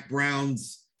about Mack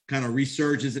Brown's kind of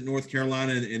resurgence at North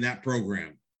Carolina in that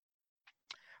program.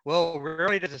 Well,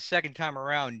 rarely does a second time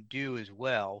around do as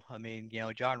well. I mean,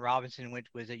 John Robinson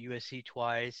was at USC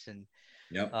twice, and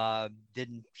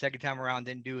second time around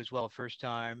didn't do as well first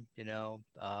time.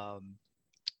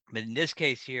 But in this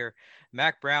case here,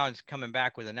 Mack Brown's coming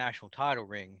back with a national title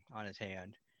ring on his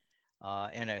hand,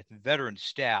 and a veteran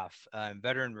staff,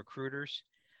 veteran recruiters,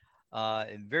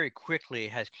 and very quickly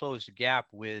has closed the gap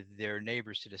with their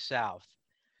neighbors to the south.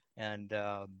 And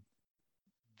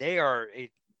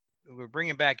we're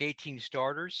bringing back 18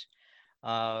 starters.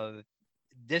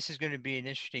 This is going to be an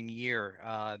interesting year.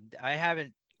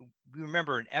 We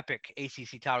remember an epic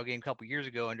ACC title game a couple years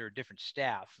ago under a different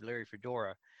staff, Larry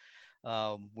Fedora,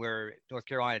 where North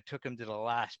Carolina took him to the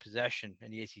last possession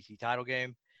in the ACC title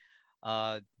game.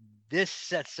 This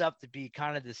sets up to be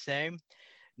kind of the same.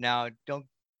 Now, don't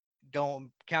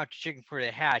count your chicken for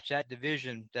the hatch. That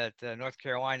division that North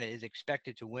Carolina is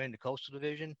expected to win, the Coastal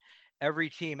Division, every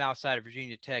team outside of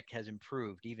Virginia Tech has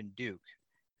improved, even Duke,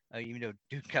 even though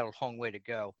Duke got a long way to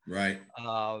go. Right.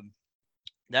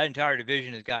 That entire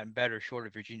division has gotten better short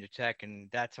of Virginia Tech, and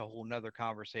that's a whole nother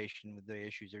conversation with the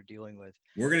issues they're dealing with.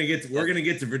 We're gonna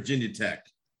get to Virginia Tech.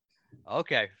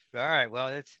 Okay. All right.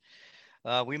 Well,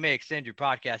 we may extend your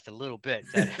podcast a little bit.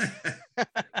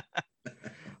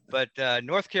 But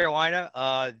North Carolina,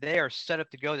 they are set up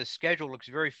to go. The schedule looks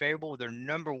very favorable. Their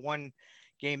number one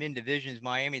game in division is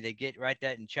Miami. They get right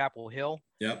that in Chapel Hill.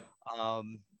 Yep.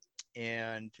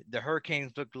 And the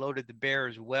Hurricanes look loaded the bear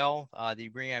as well. They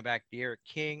bring back D'Eriq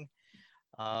King.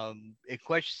 A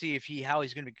question to see how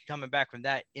he's going to be coming back from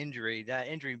that injury. That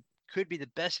injury could be the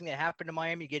best thing that happened to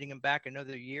Miami, getting him back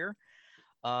another year,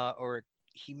 or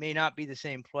he may not be the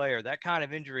same player. That kind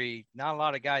of injury, not a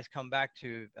lot of guys come back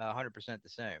to 100% the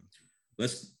same.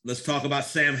 Let's talk about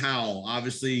Sam Howell.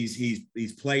 Obviously,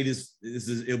 he's played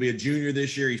he'll be a junior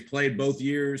this year. He's played both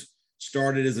years.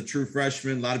 Started as a true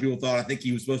freshman. A lot of people I think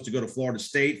he was supposed to go to Florida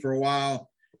State for a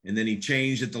while, and then he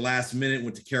changed at the last minute,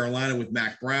 went to Carolina with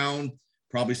Mack Brown.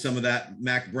 Probably some of that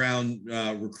Mack Brown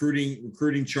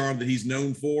recruiting charm that he's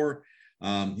known for.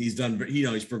 He's done,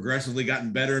 he's progressively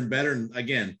gotten better and better. And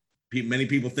again, many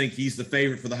people think he's the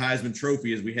favorite for the Heisman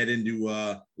Trophy as we head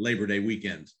into Labor Day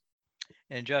weekend.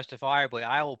 And justifiably,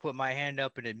 I will put my hand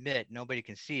up and admit, nobody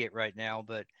can see it right now,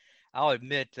 but I'll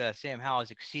admit Sam Howell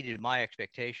has exceeded my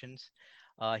expectations.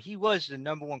 He was the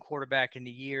number one quarterback in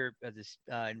the year of this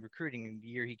in recruiting in the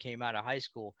year he came out of high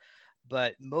school,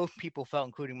 but most people felt,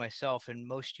 including myself, in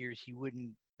most years he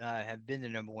wouldn't have been the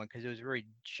number one because it was a very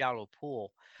shallow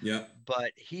pool. Yeah.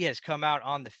 But he has come out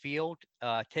on the field,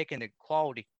 taken the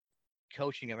quality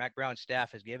coaching that Mack Brown's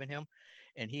staff has given him,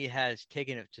 and he has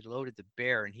taken it to loaded the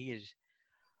bear, and he is.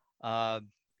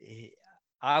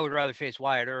 I would rather face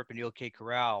Wyatt Earp and OK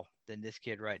Corral than this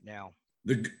kid right now.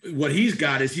 What he's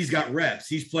got is he's got reps.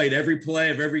 He's played every play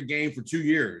of every game for 2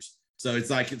 years. So it's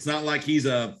not like he's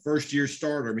a first-year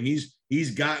starter. I mean,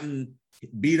 he's gotten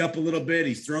beat up a little bit.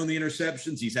 He's thrown the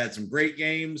interceptions. He's had some great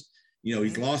games.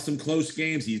 He's lost some close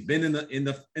games. He's been in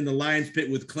the Lions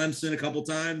pit with Clemson a couple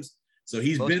times. So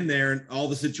he's been there in all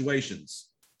the situations.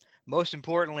 Most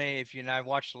importantly, if you and I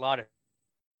watched a lot of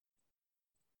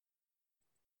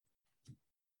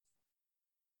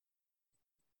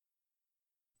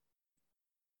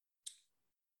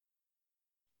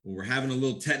We're having a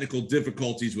little technical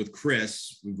difficulties with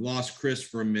Chris. We've lost Chris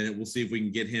for a minute. We'll see if we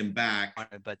can get him back.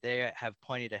 But they have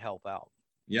plenty to help out.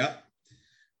 Yep.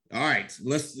 All right.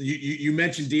 You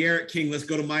mentioned D'Eriq King. Let's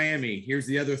go to Miami. Here's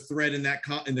the other thread in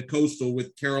the Coastal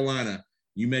with Carolina.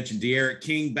 You mentioned D'Eriq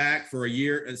King back for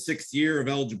a sixth year of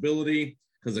eligibility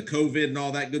because of COVID and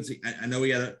all that good. I know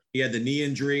he had the knee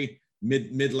injury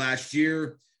mid last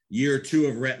year. Year 2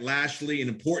 of Rhett Lashley, an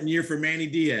important year for Manny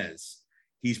Diaz.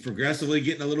 He's progressively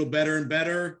getting a little better and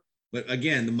better. But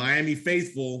again, the Miami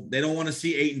faithful, they don't want to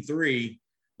see 8-3.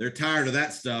 They're tired of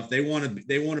that stuff. They want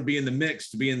to be in the mix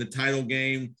to be in the title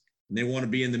game, and they want to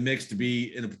be in the mix to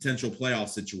be in a potential playoff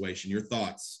situation. Your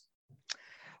thoughts?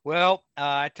 Well,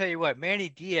 I tell you what, Manny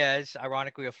Diaz,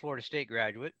 ironically a Florida State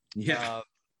graduate. Yeah.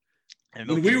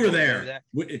 When we were there,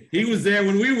 he was there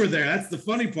when we were there. That's the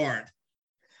funny part.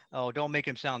 Oh, don't make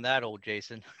him sound that old,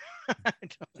 Jason.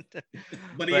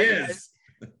 But he is.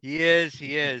 He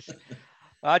is.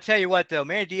 I'll tell you what, though,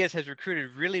 Manny Diaz has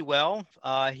recruited really well.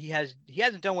 He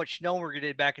hasn't done what Schnellberger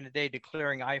did back in the day,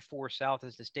 declaring I-4 South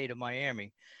as the state of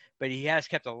Miami, but he has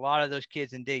kept a lot of those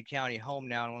kids in Dade County home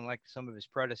now, unlike some of his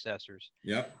predecessors.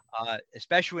 Yep.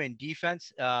 Especially in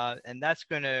defense, and that's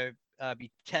going to be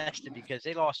tested because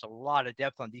they lost a lot of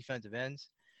depth on defensive ends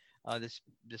this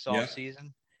off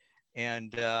season,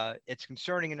 and it's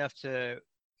concerning enough to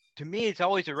me, it's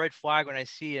always a red flag when I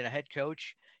see a head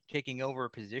coach taking over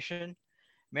a position.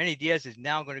 Manny Diaz is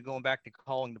now going to go back to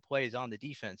calling the plays on the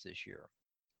defense this year.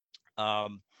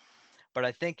 But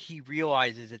I think he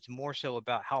realizes it's more so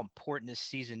about how important this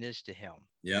season is to him.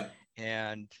 Yeah.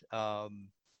 And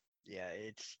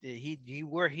he's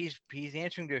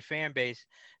answering to a fan base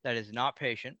that is not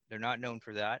patient. They're not known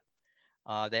for that.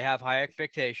 They have high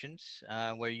expectations,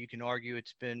 where you can argue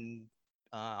it's been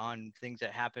on things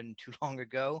that happened too long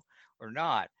ago or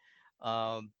not.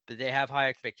 But they have high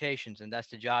expectations, and that's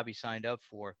the job he signed up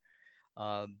for.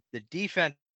 The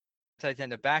defense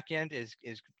and the back end is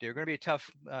they're going to be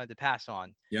tough to pass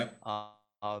on. Yep.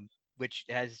 Which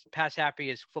has pass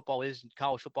happy as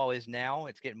college football is now.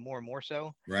 It's getting more and more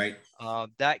so. Right.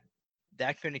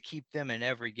 That's going to keep them in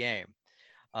every game.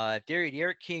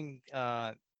 D'Eriq King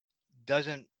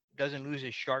doesn't lose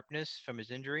his sharpness from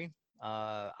his injury.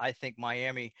 I think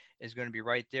Miami is going to be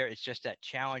right there. It's just that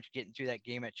challenge getting through that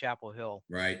game at Chapel Hill.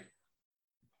 Right.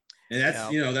 And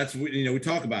that's we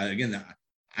talk about it again.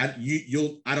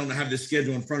 I don't have the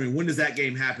schedule in front of me. When does that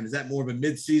game happen? Is that more of a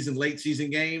mid-season,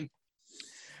 late-season game?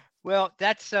 Well,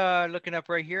 that's looking up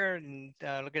right here and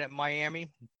looking at Miami,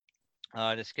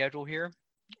 the schedule here,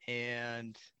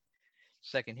 and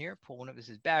second here, pulling up. This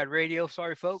is bad radio.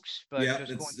 Sorry, folks. But yeah,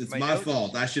 it's my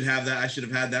fault. I should have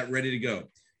had that ready to go.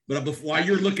 But while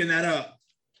you're looking that up,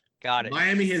 got it.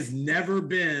 Miami has never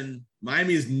been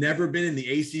in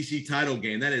the ACC title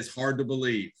game. That is hard to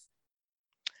believe.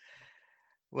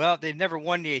 Well, they've never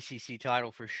won the ACC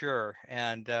title for sure,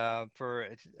 and for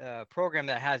a program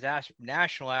that has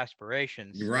national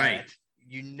aspirations, right?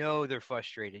 They're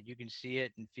frustrated. You can see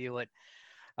it and feel it.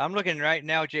 I'm looking right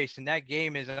now, Jason. That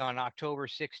game is on October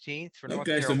 16th for North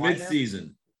Carolina. Okay, so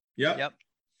mid-season. Yep.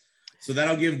 So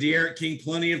that'll give De'Aaron King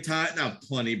plenty of time, not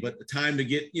plenty, but the time to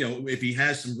get, if he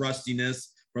has some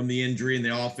rustiness from the injury and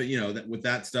the offense, that with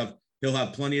that stuff, he'll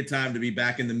have plenty of time to be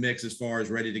back in the mix as far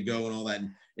as ready to go and all that.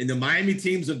 And the Miami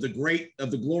teams of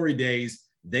the glory days,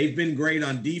 they've been great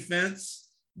on defense,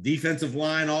 defensive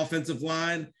line, offensive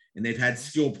line, and they've had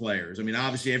skill players. I mean,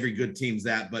 obviously every good team's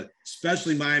that, but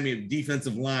especially Miami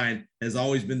defensive line has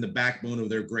always been the backbone of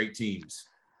their great teams.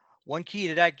 One key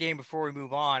to that game before we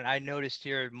move on, I noticed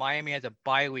here Miami has a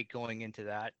bye week going into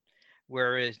that,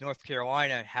 whereas North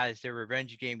Carolina has their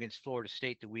revenge game against Florida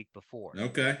State the week before.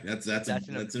 Okay, that's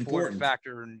an important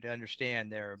factor to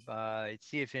understand there.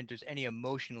 See if there's any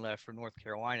emotion left for North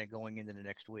Carolina going into the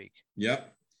next week.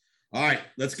 Yep. All right,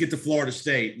 let's get to Florida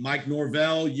State. Mike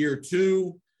Norvell, year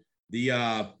 2. The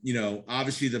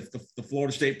obviously the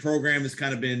Florida State program has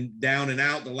kind of been down and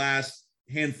out the last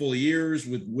handful of years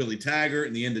with Willie Taggart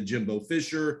and the end of Jimbo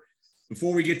Fisher.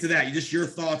 Before we get to that, just your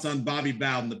thoughts on Bobby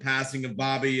Bowden, the passing of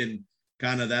Bobby, and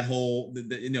kind of that whole,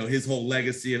 his whole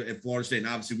legacy at Florida State. And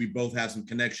obviously we both have some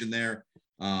connection there.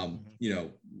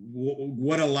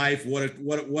 What a life, what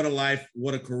a life,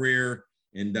 what a career,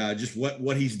 and just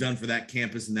what he's done for that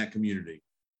campus and that community.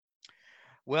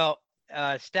 Well,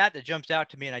 stat that jumps out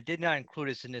to me, and I did not include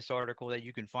this in this article that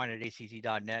you can find at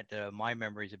acc.net, my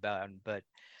memories about him, but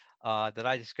that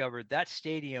I discovered that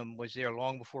stadium was there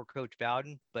long before Coach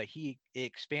Bowden, but he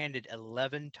expanded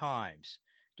 11 times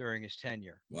during his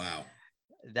tenure. Wow.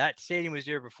 That stadium was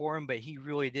there before him, but he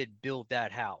really did build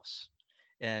that house.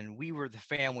 And we were the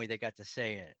family that got to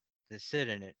say it, to sit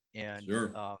in it. And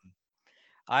sure.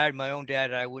 I had my own dad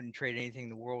that I wouldn't trade anything in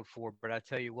the world for, but I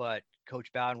tell you what,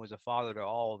 Coach Bowden was a father to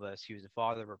all of us. He was a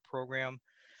father of a program.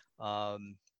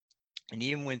 And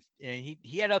even when he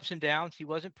had ups and downs, he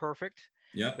wasn't perfect.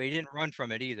 Yeah, but he didn't run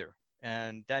from it either,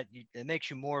 and it makes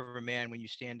you more of a man when you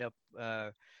stand up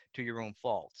to your own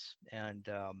faults. And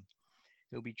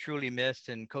he'll be truly missed.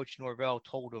 And Coach Norvell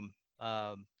told him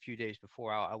a few days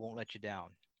before, "I won't let you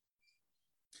down."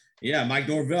 Yeah, Mike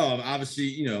Norvell, obviously,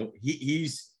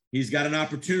 he's got an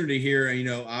opportunity here,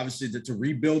 obviously to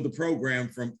rebuild the program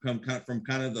from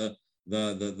kind of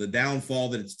the downfall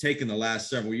that it's taken the last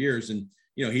several years. And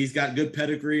he's got good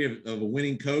pedigree of a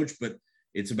winning coach, but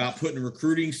it's about putting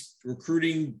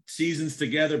recruiting seasons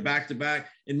together back to back.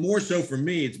 And more so for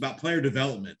me, it's about player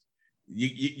development.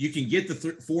 You can get the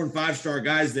 4 and 5 star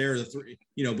guys there,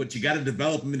 but you got to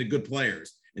develop them into good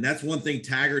players. And that's one thing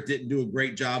Taggart didn't do a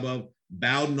great job of.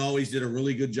 Bowden always did a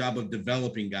really good job of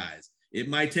developing guys. It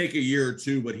might take a year or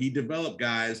two, but he developed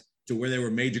guys to where they were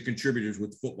major contributors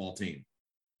with the football team.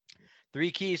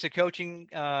 3 keys to coaching,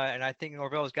 and I think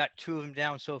Norvell's got 2 of them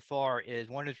down so far. Is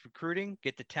 1 is recruiting,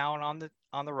 get the talent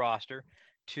on the roster.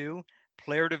 2,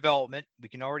 player development. We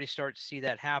can already start to see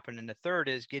that happen. And the 3rd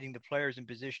is getting the players in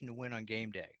position to win on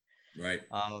game day. Right.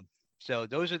 So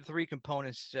those are the 3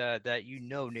 components that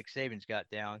Nick Saban's got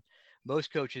down.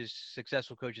 Most coaches,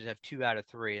 successful coaches, have 2 out of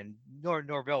 3, and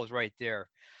Norvell is right there.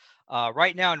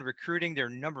 Right now in recruiting, they're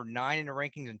number 9 in the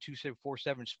rankings in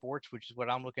 247 Sports, which is what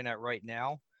I'm looking at right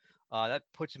now. That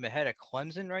puts them ahead of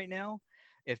Clemson right now.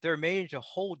 If they're made to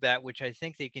hold that, which I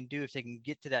think they can do if they can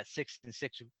get to that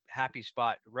 6-6 happy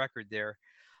spot record there,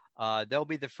 they'll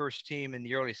be the first team in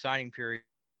the early signing period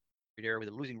there with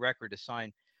a losing record to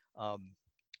sign a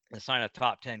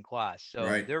top 10 class. So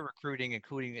right. They're recruiting,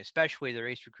 including especially their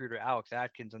ace recruiter, Alex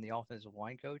Atkins, on the offensive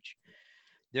line coach.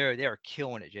 They are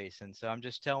killing it, Jason. So I'm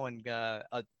just telling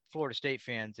Florida State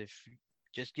fans, if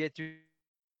just get through.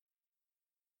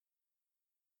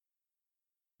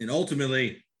 And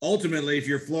ultimately, if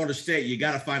you're Florida State, you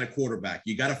got to find a quarterback.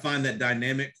 You got to find that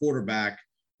dynamic quarterback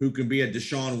who can be a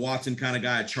Deshaun Watson kind of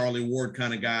guy, a Charlie Ward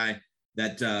kind of guy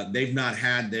that they've not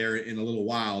had there in a little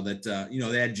while. That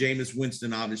they had Jameis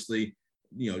Winston, obviously,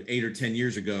 8 or 10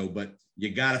 years ago, but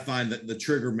you got to find the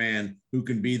trigger man who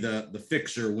can be the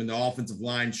fixer when the offensive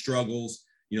line struggles.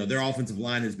 Their offensive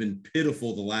line has been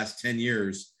pitiful the last 10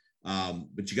 years,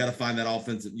 but you got to find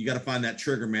that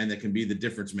trigger man that can be the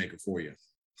difference maker for you.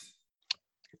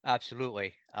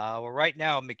 Absolutely. Well, right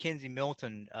now, Mackenzie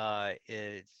Milton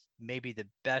is maybe the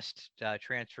best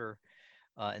transfer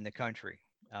in the country.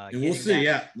 And we'll see.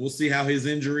 Yeah, we'll see how his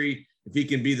injury, if he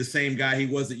can be the same guy he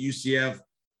was at UCF,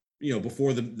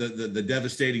 before the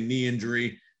devastating knee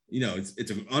injury.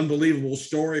 It's an unbelievable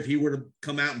story. If he were to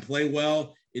come out and play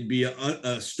well, it'd be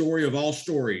a story of all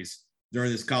stories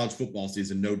during this college football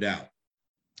season, no doubt.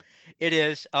 It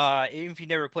is. Even if he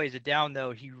never plays it down,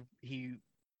 though, he'll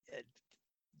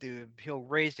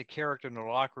raise the character in the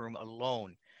locker room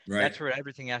alone. Right. That's where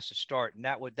everything has to start, and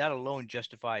that alone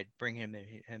justified bringing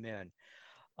him in.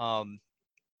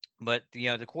 But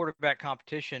the quarterback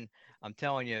competition, I'm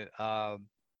telling you,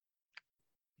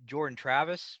 Jordan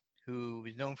Travis, who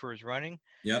is known for his running.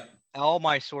 Yep. All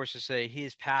my sources say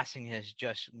his passing has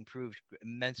just improved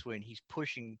immensely, and he's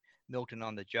pushing Milton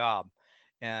on the job.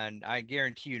 And I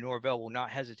guarantee you, Norvell will not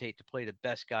hesitate to play the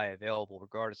best guy available,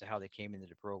 regardless of how they came into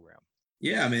the program.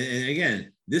 Yeah, I mean, and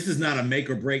again, this is not a make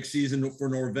or break season for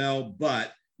Norvell,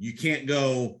 but you can't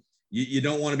go. You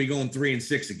don't want to be going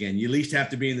 3-6 again. You at least have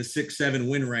to be in the 6-7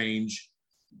 win range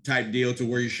type deal, to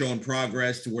where you're showing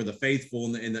progress, to where the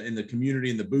faithful in the community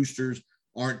and the boosters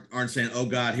aren't saying, "Oh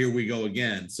God, here we go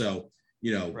again." So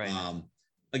right.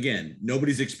 Again,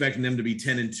 nobody's expecting them to be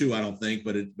 10-2, I don't think,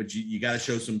 but you got to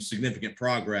show some significant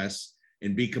progress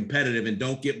and be competitive, and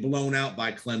don't get blown out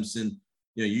by Clemson.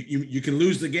 You can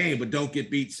lose the game, but don't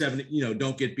get beat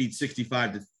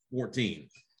 65-14.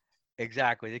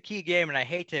 Exactly. The key game, and I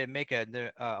hate to make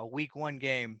a week one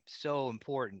game so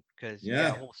important, because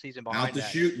the whole season behind out the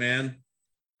chute, man.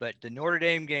 But the Notre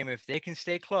Dame game, if they can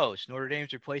stay close, Notre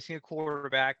Dame's replacing a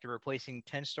quarterback, they're replacing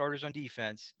 10 starters on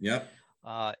defense. Yep.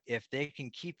 If they can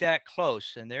keep that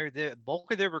close, and the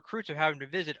bulk of their recruits are having to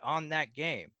visit on that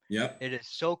game. Yep. It is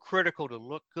so critical to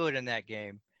look good in that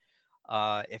game.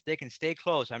 If they can stay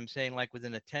close, I'm saying like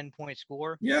within a 10-point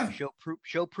score,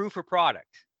 show proof of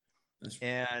product.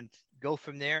 And go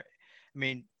from there. I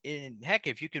mean, heck,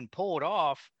 if you can pull it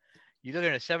off, you look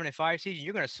at a 7-5 season,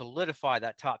 you're going to solidify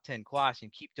that top 10 class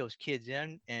and keep those kids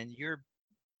in. And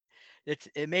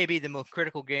it may be the most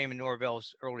critical game in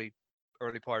Norvell's early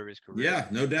part of his career. Yeah,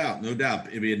 no doubt.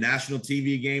 It'll be a national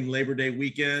TV game, Labor Day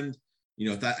weekend.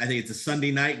 I think it's a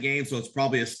Sunday night game, so it's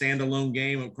probably a standalone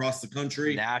game across the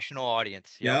country. National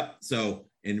audience. Yep. So,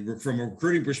 and from a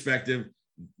recruiting perspective,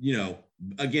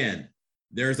 again,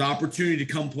 there's opportunity to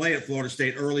come play at Florida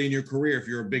State early in your career if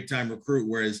you're a big-time recruit.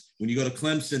 Whereas when you go to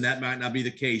Clemson, that might not be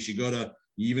the case. You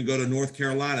even go to North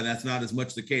Carolina, that's not as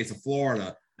much the case. Of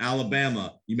Florida,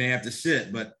 Alabama, you may have to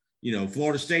sit, but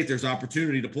Florida State, there's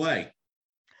opportunity to play.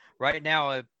 Right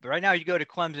now, you go to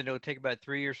Clemson, it'll take about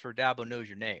 3 years for Dabo knows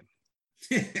your name.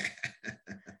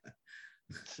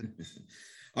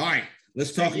 All right,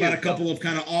 let's talk about a couple of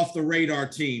kind of off the radar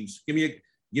teams. Give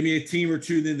me a team or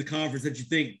two in the conference that you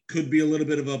think could be a little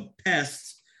bit of a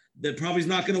pest, that probably is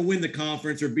not going to win the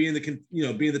conference or be in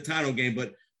the title game,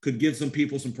 but could give some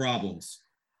people some problems.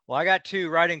 Well, I got two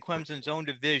right in Clemson's own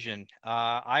division.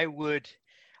 I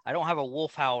don't have a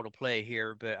Wolf Howl to play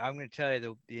here, but I'm going to tell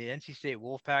you the NC State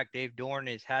Wolfpack, Dave Dorn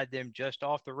has had them just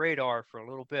off the radar for a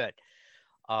little bit.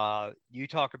 You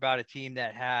talk about a team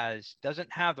that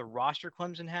doesn't have the roster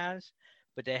Clemson has,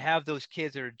 but they have those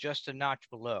kids that are just a notch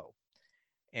below.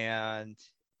 And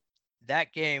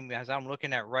that game, as I'm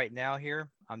looking at right now here,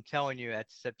 I'm telling you, at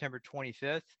September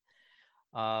 25th,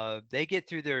 they get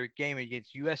through their game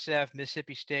against USF,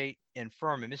 Mississippi State, and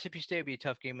Furman. Mississippi State will be a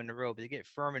tough game on the road, but they get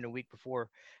Furman a week before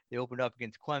they open up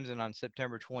against Clemson on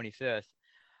September 25th.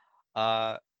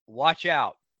 Watch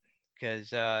out,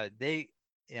 because they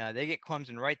get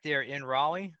Clemson right there in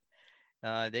Raleigh.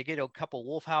 They get a couple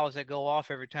Wolf Howls that go off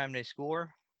every time they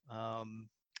score.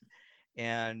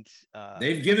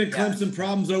 They've given Clemson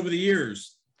problems over the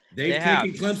years. They've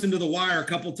taken Clemson to the wire a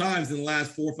couple times in the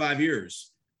last 4 or 5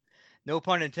 years. No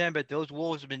pun intended, but those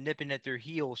Wolves have been nipping at their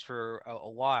heels for a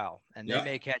while, and they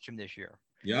may catch them this year.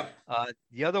 Yep.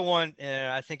 The other one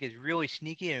I think is really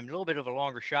sneaky and a little bit of a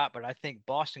longer shot, but I think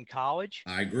Boston College.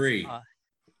 I agree.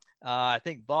 I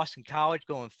think Boston College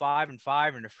going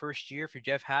 5-5 in the first year for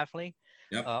Jeff Hafley.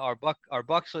 Yep. Our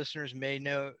Bucks listeners may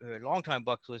know, longtime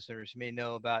Bucks listeners may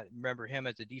remember him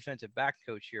as a defensive back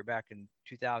coach here back in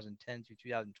 2010 through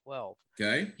 2012.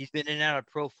 Okay. He's been in and out of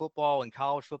pro football and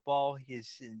college football.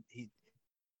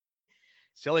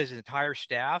 So his entire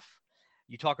staff.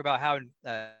 You talk about how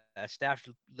a staff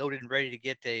loaded and ready to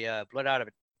get a blood out of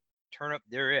a turnip.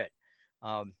 They're it.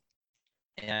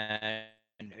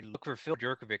 And look for Phil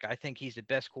Jurkovec. I think he's the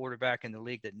best quarterback in the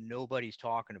league that nobody's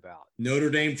talking about. Notre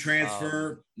Dame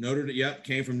transfer.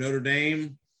 Came from Notre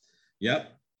Dame. Yep.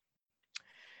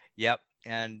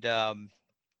 And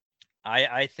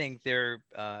I think they're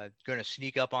going to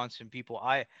sneak up on some people.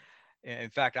 In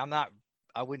fact,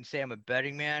 I wouldn't say I'm a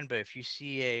betting man, but if you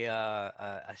see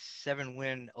a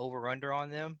 7-win over/under on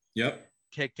them, yep,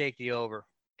 take the over.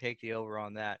 take the over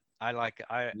on that. I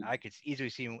could easily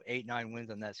see 8-9 wins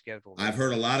on that schedule. I've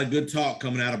heard a lot of good talk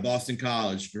coming out of Boston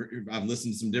College. I've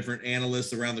listened to some different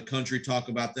analysts around the country talk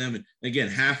about them. And again,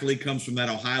 Hafley comes from that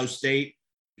Ohio State.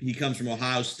 He comes from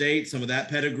Ohio State, some of that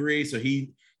pedigree. So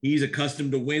he's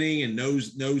accustomed to winning and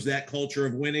knows that culture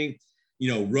of winning.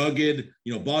 Rugged,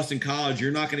 Boston College,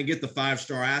 you're not going to get the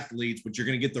 5-star athletes, but you're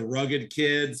going to get the rugged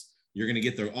kids. You're going to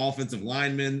get the offensive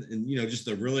linemen and, just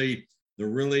the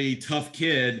really tough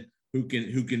kid who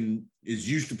is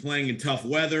used to playing in tough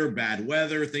weather, bad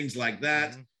weather, things like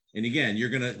that. Mm-hmm. And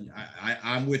again,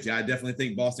 I'm with you. I definitely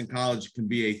think Boston College can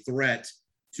be a threat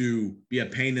to be a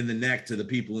pain in the neck to the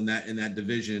people in that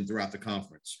division throughout the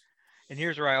conference. And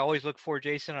here's where I always look for,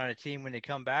 Jason, on a team when they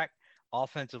come back: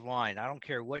 offensive line. I don't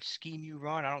care what scheme you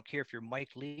run. I don't care if you're Mike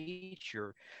Leach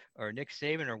or Nick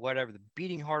Saban or whatever. The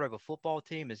beating heart of a football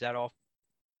team is that off.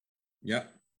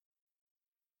 Yep.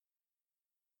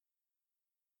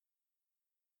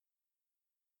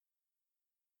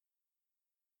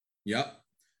 Yep.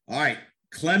 All right.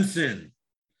 Clemson.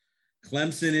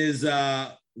 Clemson is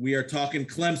we are talking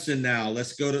Clemson now.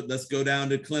 Let's go down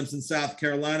to Clemson, South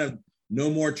Carolina.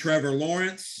 No more Trevor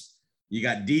Lawrence. You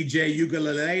got DJ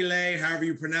Uiagalelei, however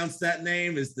you pronounce that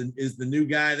name, is the new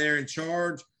guy there in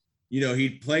charge. He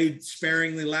played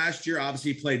sparingly last year.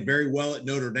 Obviously, he played very well at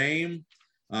Notre Dame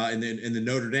in the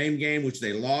Notre Dame game, which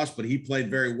they lost, but he played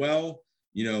very well.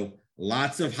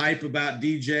 Lots of hype about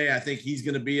DJ. I think he's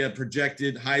going to be a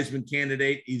projected Heisman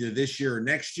candidate either this year or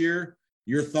next year.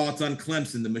 Your thoughts on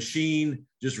Clemson? The machine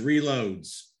just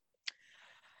reloads.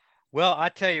 Well, I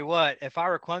tell you what, if I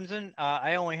were Clemson,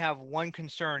 I only have one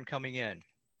concern coming in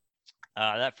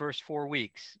that first 4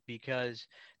 weeks, because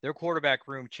their quarterback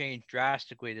room changed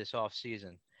drastically this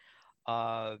offseason.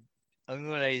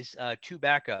 Uiagalelei's 2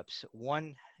 backups.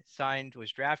 One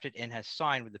was drafted and has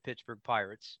signed with the Pittsburgh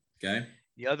Pirates. Okay.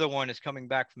 The other one is coming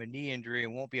back from a knee injury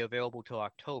and won't be available till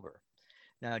October.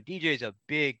 Now, DJ's a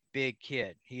big, big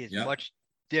kid. He is much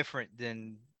different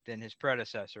than his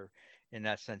predecessor in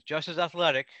that sense. Just as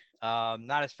athletic,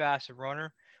 not as fast a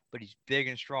runner, but he's big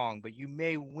and strong. But you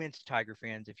may wince, Tiger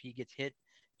fans, if he gets hit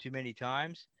too many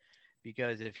times,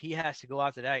 because if he has to go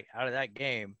out of that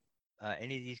game,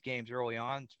 any of these games early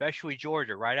on, especially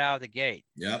Georgia, right out of the gate,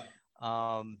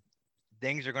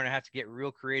 things are going to have to get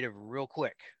real creative real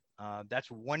quick. That's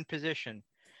one position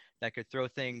that could throw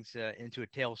things into a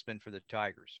tailspin for the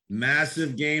Tigers.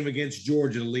 Massive game against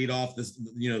Georgia to lead off this,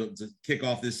 to kick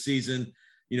off this season,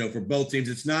 for both teams.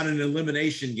 It's not an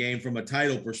elimination game from a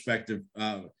title perspective,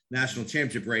 national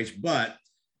championship race, but,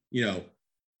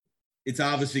 it's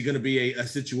obviously going to be a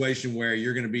situation where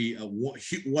you're going to be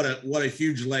what a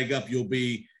huge leg up you'll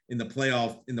be in the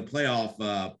playoff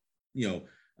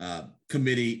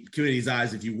committee's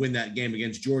eyes if you win that game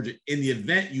against Georgia. In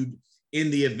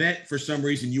the event for some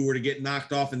reason you were to get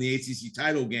knocked off in the ACC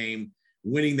title game,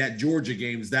 winning that Georgia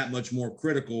game is that much more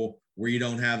critical, where you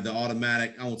don't have the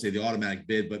automatic, I won't say the automatic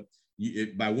bid, but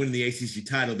by winning the ACC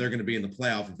title, they're going to be in the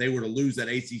playoff. If they were to lose that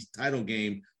ACC title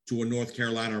game to a North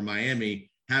Carolina or Miami,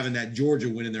 having that Georgia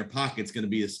win in their pocket's could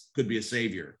be a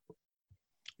savior.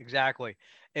 Exactly.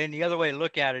 And the other way to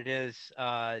look at it is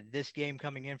this game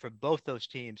coming in for both those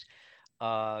teams,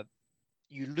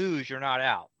 you lose, you're not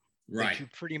out. Right. But you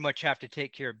pretty much have to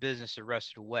take care of business the rest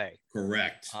of the way.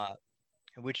 Correct.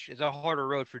 Which is a harder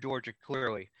road for Georgia,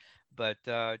 clearly. But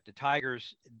the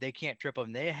Tigers, they can't trip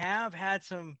them. They have had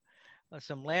some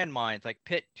landmines like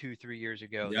Pitt 2-3 years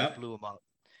ago that blew them up.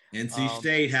 NC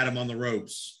State had them on the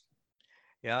ropes.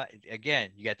 Yeah. Again,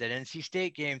 you got that NC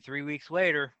State game 3 weeks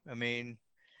later. I mean,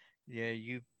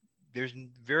 there's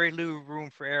very little room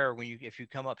for error if you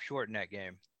come up short in that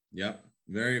game. Yep.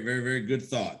 Very, very, very good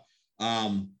thought.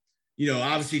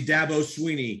 Obviously Dabo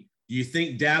Swinney. Do you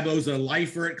think Dabo's a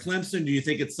lifer at Clemson? Do you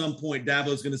think at some point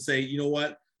Dabo's going to say, you know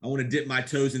what, I want to dip my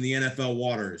toes in the NFL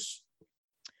waters?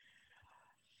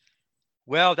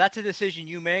 Well, that's a decision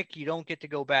you make. You don't get to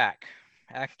go back.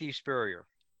 Ask Steve Spurrier.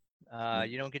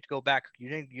 You don't get to go back.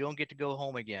 You don't get to go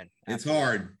home again. It's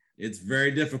hard. It's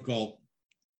very difficult.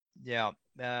 Yeah.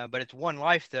 But it's one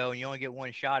life, though, and you only get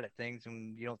one shot at things,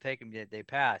 and you don't take them, they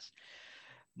pass.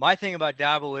 My thing about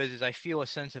Dabo is I feel a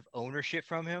sense of ownership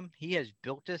from him. He has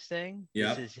built this thing.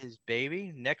 Yep. This is his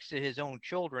baby. Next to his own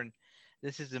children,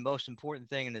 this is the most important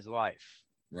thing in his life.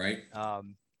 Right.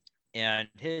 And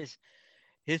his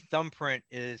thumbprint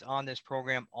is on this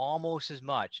program almost as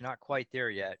much, not quite there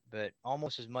yet, but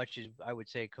almost as much as I would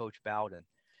say Coach Bowden.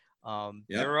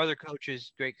 There are other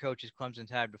coaches, great coaches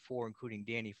Clemson's had before, including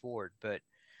Danny Ford, but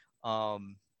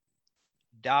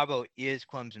Dabo is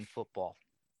Clemson football.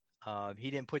 He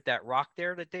didn't put that rock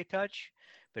there that they touch,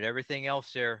 but everything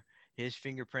else there his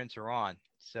fingerprints are on.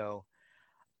 So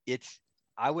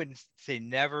I wouldn't say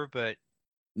never, but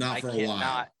Not for a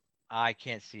while. I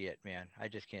can't see it, man. I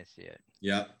just can't see it.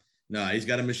 Yep. No, he's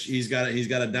got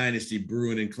a dynasty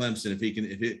brewing in Clemson.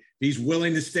 If he's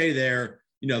willing to stay there,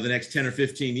 the next 10 or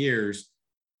 15 years,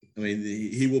 I mean,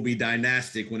 he will be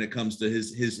dynastic when it comes to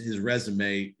his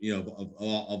resume, of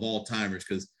all timers,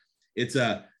 because it's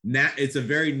a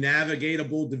very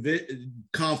navigatable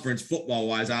conference football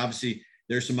wise. Obviously,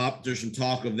 there's some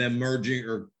talk of them merging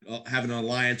or having an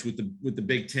alliance with the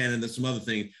Big Ten and some other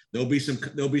things. There'll be some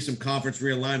conference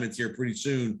realignments here pretty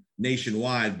soon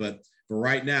nationwide, but for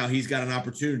right now, he's got an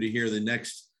opportunity here the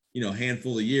next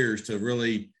handful of years to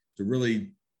really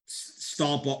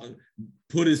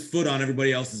put his foot on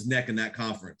everybody else's neck in that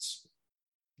conference.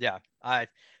 Yeah, I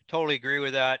totally agree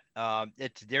with that.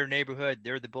 It's their neighborhood.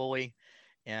 They're the bully,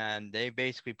 and they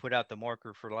basically put out the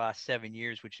marker for the last 7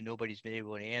 years, which nobody's been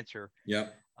able to answer.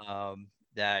 Yep.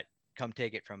 That come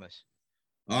take it from us.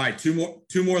 All right. Two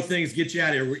more things get you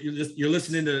out of here. You're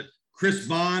listening to Chris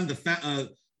Bond,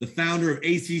 the founder of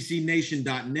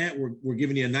ACCNation.net. We're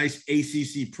giving you a nice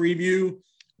ACC preview.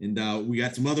 And we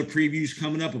got some other previews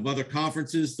coming up of other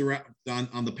conferences throughout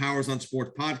on the Powers on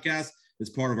Sports podcast as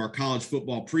part of our college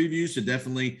football preview. So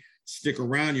definitely stick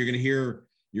around. You're going to hear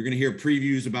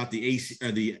previews about the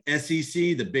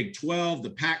SEC, the Big 12,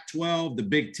 the Pac-12, the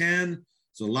Big 10.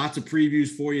 So lots of previews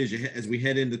for you as we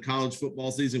head into college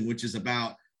football season, which is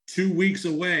about 2 weeks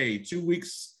away. 2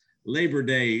 weeks, Labor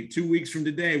Day. 2 weeks from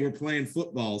today, we're playing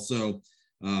football. So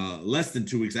less than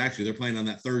 2 weeks actually. They're playing on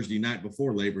that Thursday night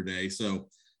before Labor Day. So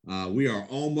we are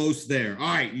almost there.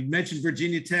 All right. You mentioned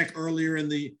Virginia Tech earlier in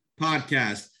the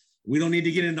podcast. We don't need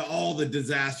to get into all the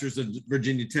disasters of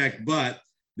Virginia Tech, but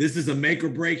this is a make or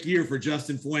break year for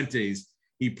Justin Fuentes.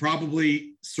 He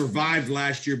probably survived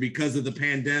last year because of the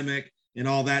pandemic and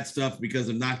all that stuff, because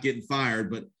of not getting fired.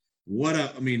 But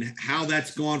how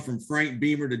that's gone from Frank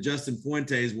Beamer to Justin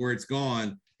Fuentes, where it's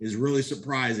gone, is really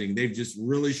surprising. They've just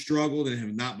really struggled and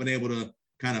have not been able to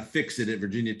kind of fix it at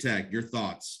Virginia Tech. Your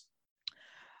thoughts?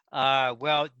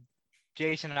 Well,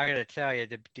 Jason, I got to tell you,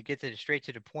 to get straight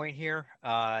to the point here,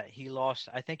 I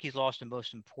think he's lost the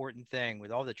most important thing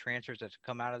with all the transfers that's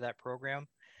come out of that program.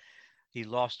 He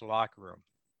lost the locker room.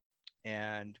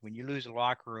 And when you lose the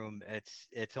locker room,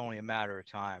 it's only a matter of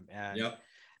time. And yep.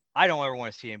 I don't ever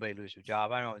want to see anybody lose their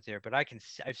job. I know it's there, but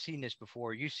I've seen this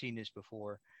before. You've seen this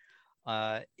before.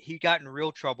 He got in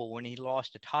real trouble when he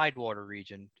lost the Tidewater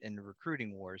region in the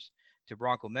recruiting wars to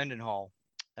Bronco Mendenhall.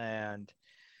 And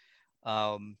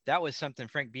that was something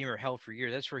Frank Beamer held for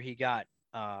years. That's where he got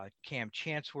Cam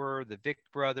Chancellor, the Vick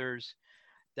brothers.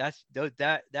 That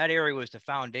area was the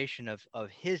foundation of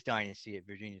his dynasty at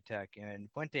Virginia Tech, and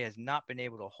Fuente has not been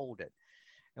able to hold it.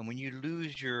 And when you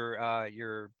lose your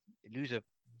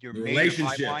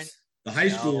relationships, pipeline, the high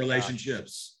school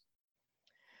relationships,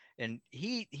 and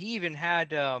he even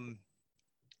had a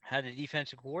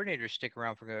defensive coordinator stick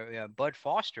around for Bud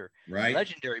Foster, right?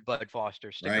 Legendary Bud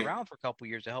Foster, stick around for a couple of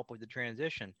years to help with the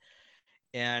transition,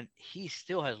 and he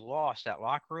still has lost that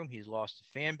locker room. He's lost the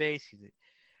fan base.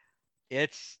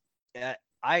 It's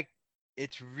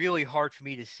really hard for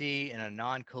me to see in a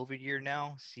non-COVID year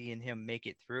now, seeing him make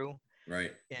it through.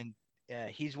 Right. And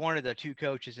he's one of the two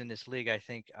coaches in this league I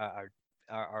think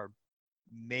are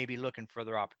maybe looking for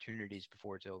other opportunities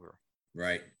before it's over.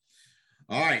 Right.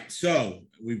 All right. So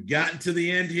we've gotten to the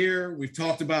end here. We've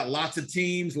talked about lots of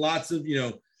teams, lots of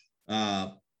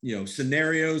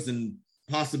scenarios and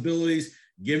possibilities.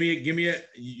 Give me a.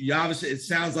 You obviously, it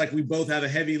sounds like we both have a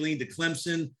heavy lean to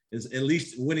Clemson, is at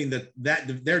least winning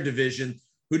their division.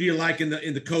 Who do you like in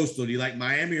the Coastal? Do you like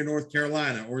Miami or North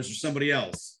Carolina, or is there somebody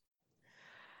else?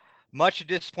 Much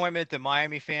disappointment to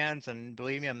Miami fans, and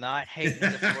believe me, I'm not hating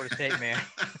the Florida State man.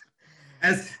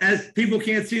 As people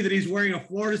can't see that he's wearing a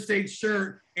Florida State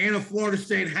shirt and a Florida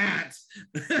State hat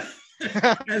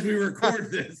as we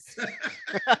record this.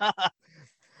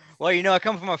 Well, I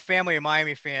come from a family of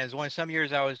Miami fans. Some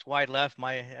years I was wide left.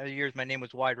 Other years my name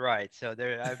was wide right. So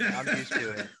I'm used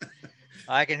to it.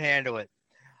 I can handle it.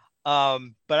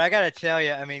 But I got to tell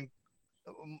you,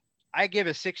 I give a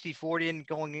 60-40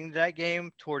 going into that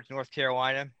game towards North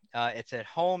Carolina. It's at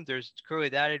home. There's clearly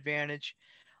that advantage.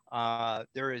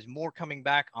 There is more coming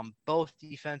back on both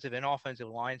defensive and offensive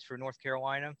lines for North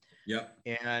Carolina. Yep.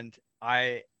 And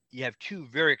you have two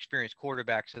very experienced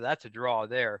quarterbacks, so that's a draw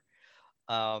there.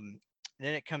 Then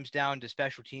it comes down to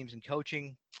special teams and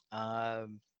coaching. The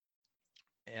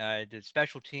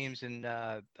special teams in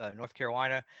North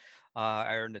Carolina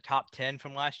are in the top 10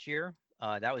 from last year.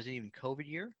 That was even COVID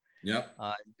year. Yep.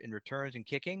 In returns and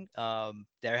kicking,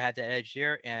 they had the edge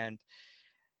there. And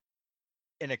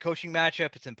in a coaching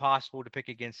matchup, it's impossible to pick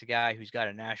against a guy who's got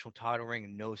a national title ring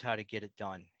and knows how to get it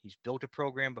done. He's built a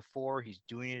program before. He's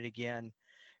doing it again.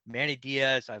 Manny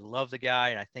Diaz, I love the guy,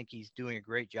 and I think he's doing a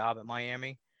great job at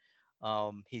Miami.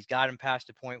 He's got him past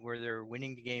the point where they're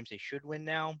winning the games they should win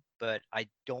now, but I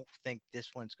don't think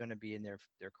this one's going to be in their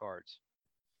cards.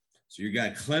 So you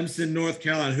got Clemson, North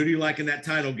Carolina. Who do you like in that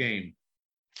title game?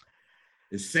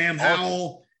 Is Sam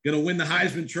Howell going to win the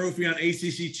Heisman Trophy on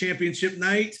ACC Championship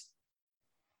night?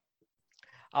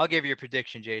 I'll give you a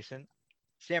prediction, Jason.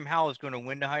 Sam Howell is going to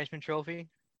win the Heisman Trophy.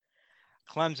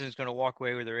 Clemson is going to walk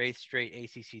away with their 8th straight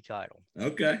ACC title.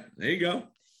 Okay, there you go.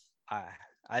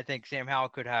 I think Sam Howell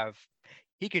could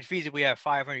feasibly have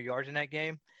 500 yards in that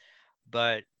game,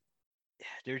 but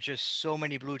there's just so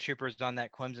many blue chippers on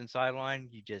that Clemson sideline.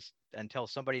 Until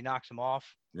somebody knocks them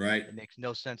off, right? It makes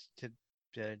no sense to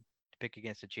pick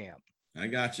against a champ. I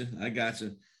got you.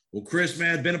 Well, Chris,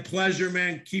 man, it's been a pleasure,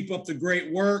 man. Keep up the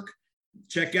great work.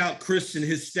 Check out Chris and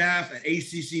his staff at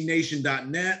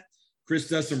accnation.net. Chris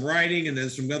does some writing, and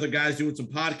there's some other guys doing some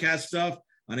podcast stuff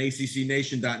on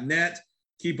accnation.net.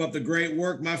 Keep up the great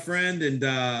work, my friend,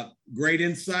 and great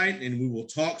insight, and we will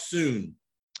talk soon.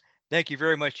 Thank you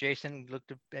very much, Jason. Look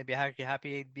to maybe happy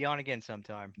to be on again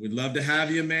sometime. We'd love to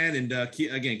have you, man, and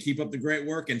keep up the great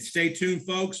work, and stay tuned,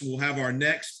 folks. We'll have our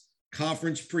next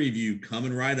conference preview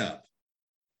coming right up.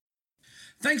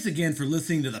 Thanks again for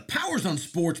listening to the Powers on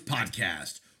Sports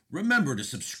podcast. Remember to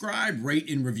subscribe, rate,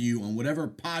 and review on whatever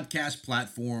podcast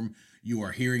platform you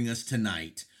are hearing us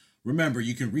tonight. Remember,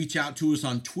 you can reach out to us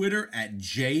on Twitter at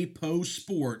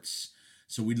JPoSports.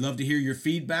 So we'd love to hear your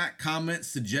feedback, comments,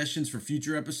 suggestions for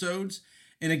future episodes.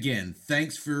 And again,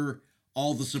 thanks for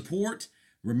all the support.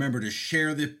 Remember to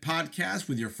share the podcast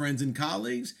with your friends and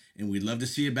colleagues. And we'd love to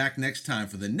see you back next time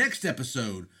for the next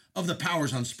episode of the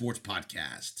Powers on Sports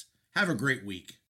podcast. Have a great week.